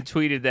 And I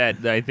tweeted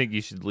that I think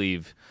you should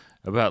leave.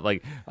 About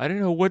I don't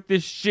know what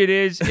this shit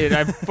is, and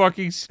I'm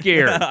fucking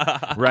scared.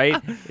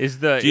 Right?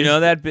 Do you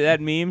know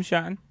that meme,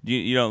 Sean?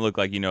 You don't look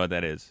like you know what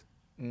that is.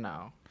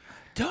 No.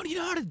 Don't you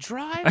know how to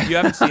drive? You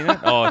haven't seen it?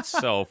 Oh, it's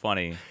so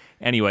funny.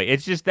 Anyway,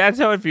 it's just that's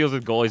how it feels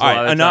with goalies. All a lot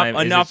right, of the time,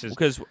 enough.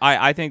 Because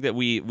I think that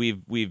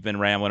we've been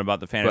rambling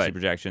about the fantasy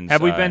projections.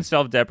 Have we been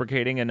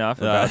self-deprecating enough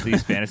about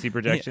these fantasy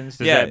projections?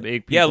 Does that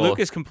make people... Yeah,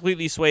 Lucas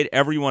completely swayed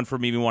everyone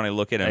from even wanting to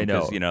look at him. I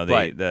know.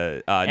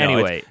 Because,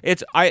 anyway,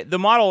 the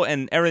model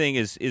and everything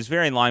is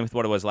very in line with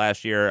what it was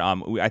last year.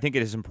 I think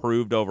it has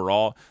improved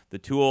overall. The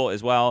tool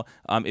as well.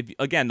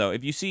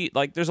 If you see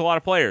there's a lot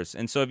of players,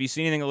 and so if you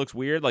see anything that looks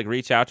weird,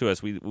 reach out to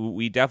us.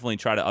 We definitely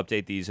try to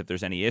update these if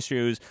there's any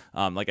issues.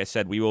 Like I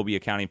said, we will be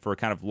accounting for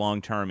kind of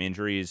long-term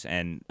injuries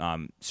and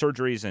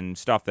surgeries and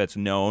stuff that's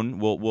known.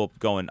 We'll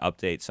go and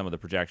update some of the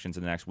projections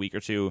in the next week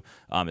or two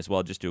as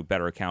well, just to a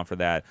better account for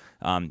that.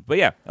 But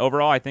yeah,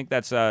 overall, I think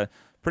that's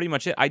pretty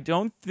much it. I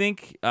don't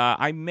think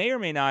I may or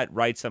may not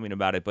write something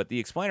about it, but the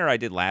explainer I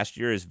did last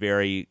year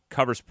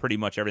covers pretty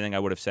much everything I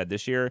would have said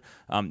this year.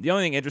 The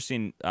only thing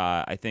interesting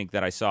I think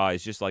that I saw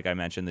is just like I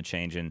mentioned, the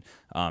change in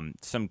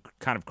some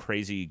kind of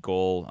crazy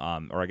goal,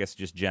 or I guess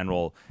just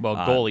general. Well,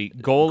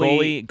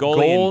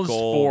 goals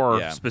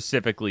for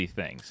specifically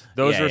things.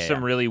 Those are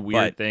some really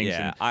weird things.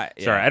 Yeah,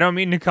 sorry, I don't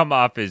mean to come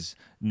off as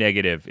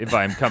negative if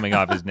I'm coming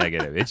off as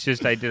negative. It's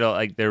just I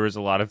did there was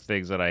a lot of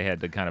things that I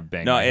had to kind of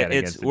bang my head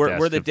against the desk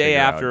we're the to day figure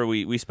after out.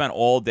 we spent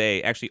all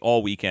day, actually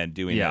all weekend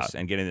doing this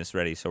and getting this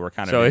ready, so we're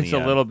kind of so it's a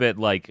little bit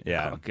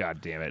oh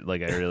god damn it,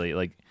 I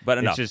really but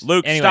enough. Just,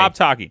 Luke, anyway, stop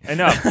talking.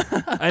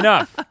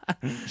 Enough.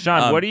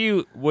 Sean, what are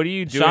you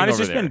doing? Sean has over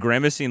just there? been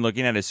grimacing,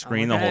 looking at his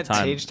screen the whole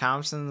time. Tage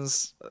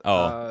Thompson's.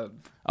 Oh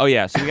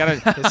yeah, so we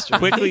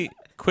gotta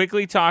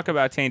quickly talk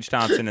about Tage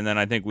Thompson, and then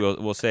I think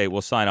we'll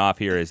sign off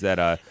here. Is that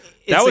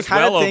that was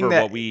well over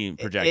what we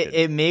projected.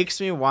 It makes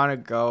me want to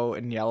go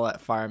and yell at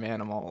farm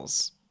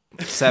animals.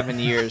 7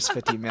 years,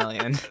 50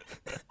 million.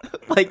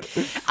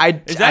 I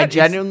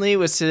genuinely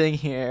was sitting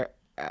here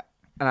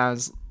and I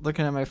was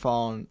looking at my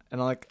phone and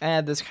I'm like,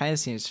 this kind of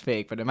seems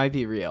fake, but it might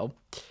be real.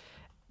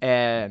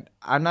 And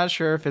I'm not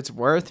sure if it's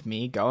worth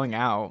me going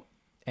out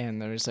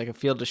and there's a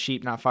field of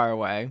sheep not far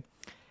away,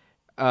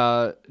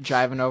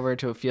 driving over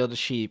to a field of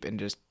sheep and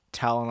just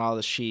telling all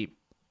the sheep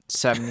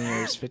 7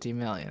 years, 50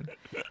 million.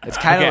 It's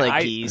kind of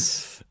like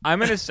geese. I'm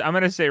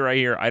gonna say right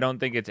here, I don't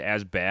think it's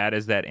as bad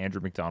as that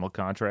Andrew McDonald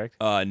contract.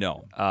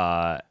 No.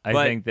 I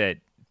think that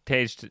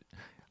Tage.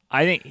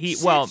 I think he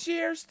 6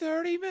 years,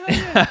 30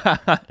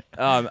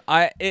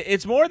 million.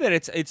 It's more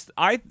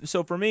that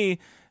so for me,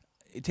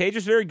 Tage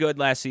was very good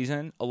last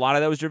season. A lot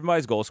of that was driven by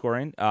his goal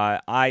scoring.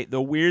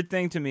 The weird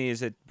thing to me is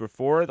that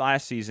before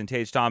last season,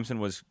 Tage Thompson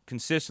was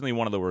consistently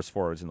one of the worst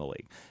forwards in the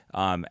league,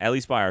 at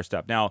least by our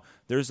stuff. Now,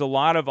 there's a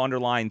lot of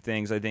underlying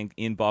things, I think,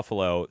 in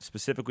Buffalo,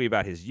 specifically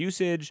about his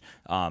usage,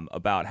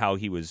 about how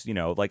he was,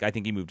 I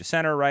think he moved to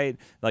center, right?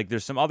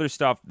 There's some other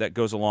stuff that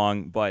goes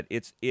along, but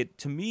it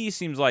to me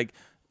seems like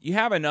you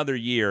have another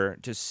year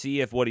to see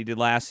if what he did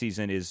last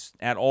season is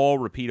at all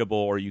repeatable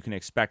or you can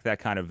expect that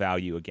kind of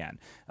value again.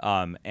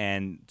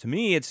 And to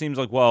me, it seems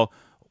like, well,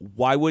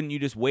 why wouldn't you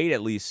just wait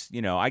at least?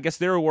 I guess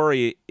their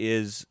worry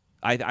is,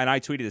 I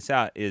tweeted this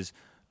out, is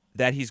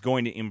that he's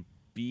going to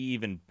be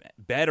even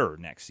better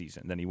next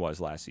season than he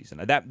was last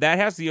season. That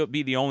has to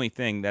be the only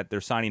thing that they're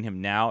signing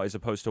him now as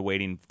opposed to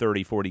waiting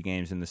 30, 40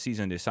 games in the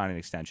season to sign an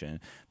extension,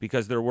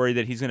 because they're worried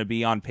that he's going to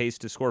be on pace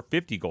to score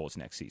 50 goals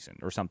next season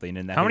or something.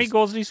 And how many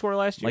goals did he score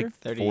last year?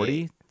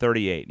 40?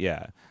 38,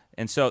 yeah.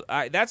 And so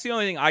that's the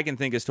only thing I can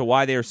think as to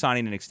why they are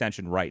signing an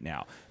extension right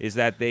now, is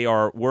that they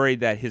are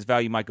worried that his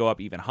value might go up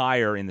even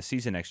higher in the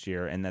season next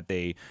year, and that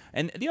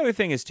and the other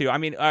thing is too,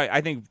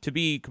 I think, to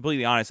be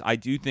completely honest, I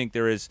do think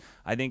there is,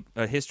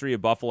 a history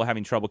of Buffalo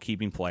having trouble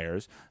keeping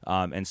players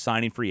and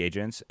signing free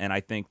agents, and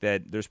I think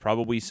that there's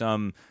probably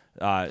some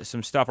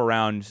stuff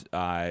around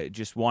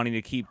just wanting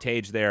to keep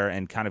Tage there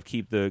and kind of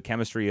keep the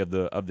chemistry of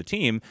the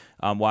team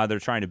while they're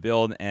trying to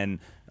build. And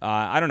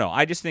I don't know.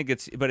 I just think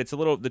it's a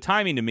little. The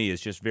timing to me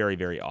is just very,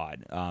 very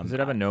odd. Does it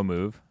have a no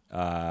move?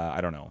 I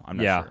don't know. I'm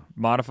not sure.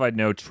 Modified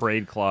no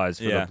trade clause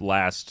for the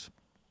last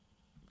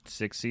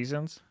 6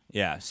 seasons.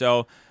 Yeah.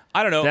 So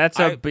I don't know.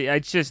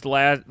 It's just the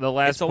last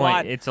It's a point.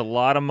 lot. It's a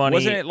lot of money.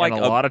 Wasn't it like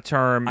and a lot of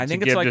term I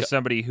think to it's give like to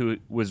somebody who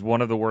was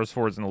one of the worst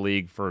forwards in the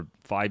league for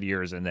 5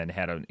 years and then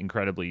had an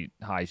incredibly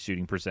high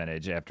shooting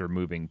percentage after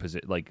moving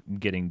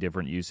getting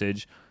different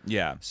usage.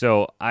 Yeah.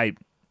 So I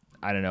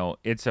don't know.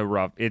 It's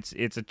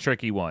a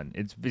tricky one.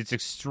 It's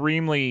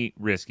extremely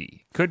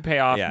risky. Could pay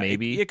off,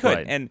 maybe. It could,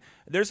 but and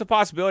there's a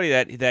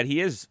possibility that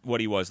he is what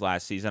he was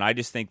last season. I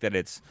just think that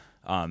it's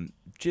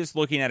just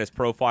looking at his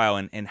profile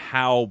and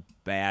how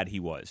bad he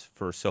was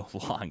for so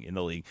long in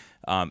the league.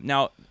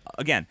 Now,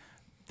 again,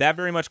 that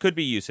very much could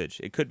be usage.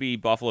 It could be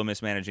Buffalo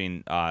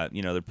mismanaging,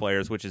 their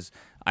players, which is,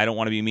 I don't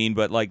want to be mean,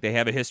 but like they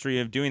have a history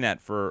of doing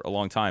that for a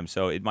long time.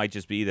 So it might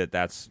just be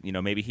that's,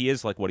 maybe he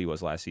is like what he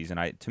was last season.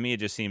 To me, it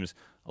just seems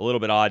a little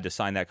bit odd to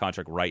sign that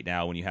contract right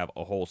now when you have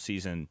a whole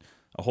season,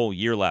 a whole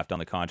year left on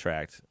the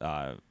contract.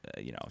 So.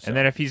 And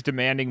then if he's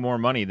demanding more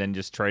money, then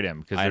just trade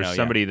him because there's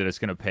somebody that is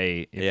going to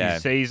pay. If you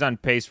say he's on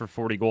pace for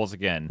 40 goals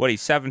again. What,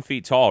 he's 7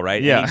 feet tall,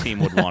 right? Yeah. Any team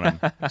would want him.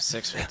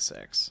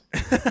 6'6".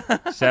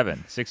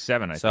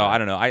 6'7". So I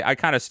don't know. I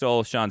kind of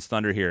stole Sean's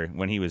thunder here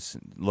when he was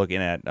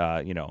looking at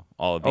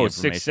all of the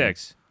information.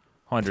 6'6",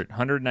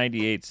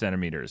 198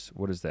 centimeters.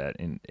 What is that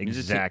in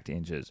exact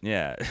inches?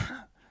 Yeah.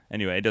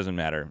 Anyway, it doesn't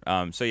matter.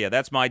 So yeah,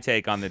 that's my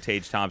take on the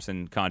Tage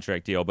Thompson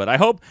contract deal. But I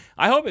hope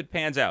it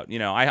pans out.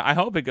 I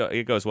hope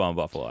it goes well in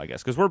Buffalo. I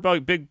guess because we're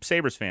big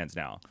Sabres fans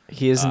now.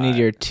 He doesn't need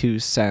your 2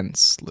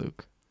 cents,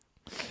 Luke.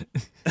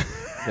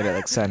 Get it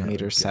like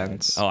centimeter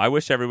cents. Oh, I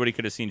wish everybody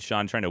could have seen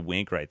Sean trying to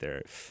wink right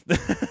there.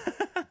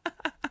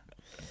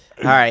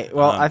 All right.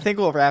 Well, I think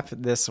we'll wrap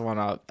this one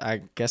up.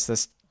 I guess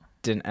this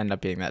didn't end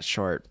up being that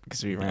short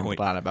because we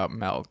rambled on about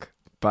milk.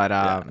 But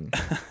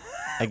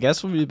I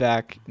guess we'll be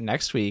back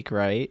next week,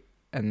 right?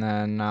 And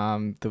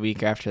then the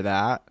week after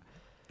that.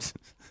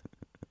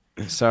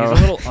 So he's a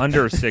little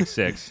under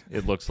 6'6".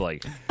 It looks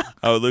like.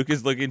 Oh, Luke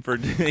is looking for.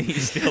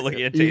 He's still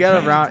looking at. You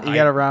gotta round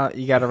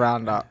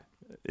up.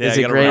 Yeah, is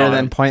it greater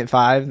than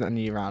 0.5? Then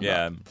you round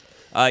up.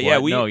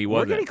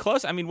 We're getting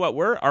close. I mean,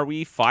 are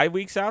we 5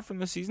 weeks out from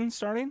the season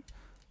starting?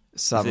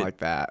 Something like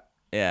that.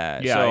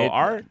 Yeah. So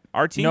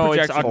our team. No,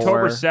 it's projections.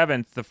 October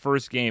 7th. The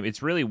first game.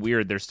 It's really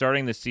weird. They're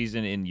starting the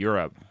season in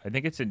Europe. I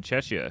think it's in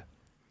Czechia,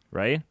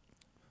 right?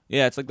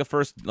 Yeah, it's like the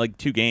first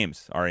 2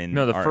 games are in.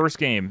 No, the first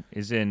game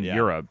is in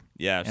Europe.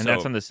 Yeah, and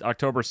that's on this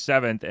October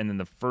 7th, and then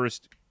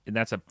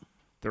that's a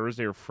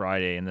Thursday or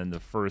Friday, and then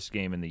the first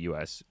game in the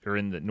U.S. or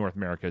in the North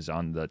America is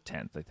on the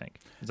 10th. I think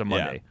it's a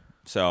Monday. Yeah.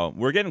 So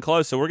we're getting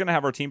close. So we're going to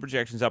have our team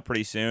projections up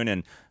pretty soon,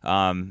 and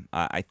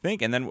I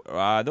think, and then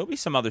there'll be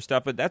some other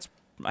stuff, but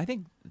I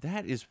think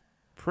that is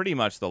pretty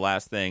much the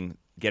last thing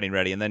getting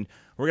ready, and then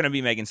we're going to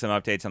be making some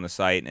updates on the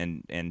site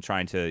and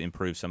trying to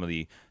improve some of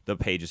the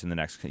pages in the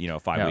next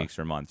 5 weeks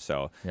or a month.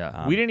 So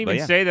we didn't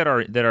even say that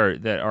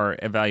our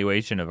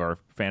evaluation of our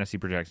fantasy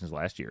projections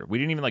last year. We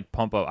didn't even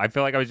pump up. I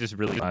feel like I was just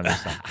really on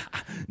this time.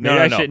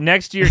 No.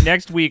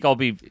 Next week I'll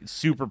be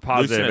super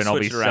positive and I'll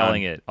be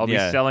selling it. I'll be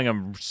selling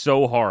them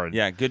so hard.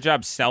 Yeah, good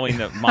job selling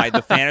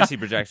the fantasy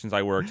projections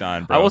I worked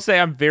on, bro. I will say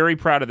I'm very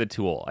proud of the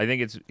tool. I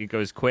think it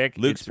goes quick.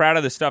 Luke's proud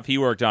of the stuff he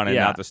worked on and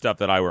not the stuff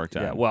that I worked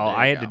on. Yeah, well,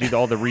 I had to do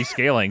all the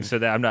rescaling, so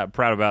that I'm not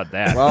proud about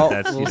that. Well,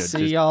 we'll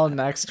see y'all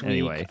next week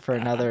anyway. for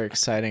another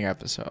exciting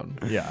episode.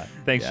 Yeah.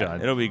 Thanks,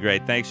 Sean. It'll be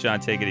great. Thanks, Sean.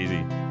 Take it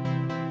easy.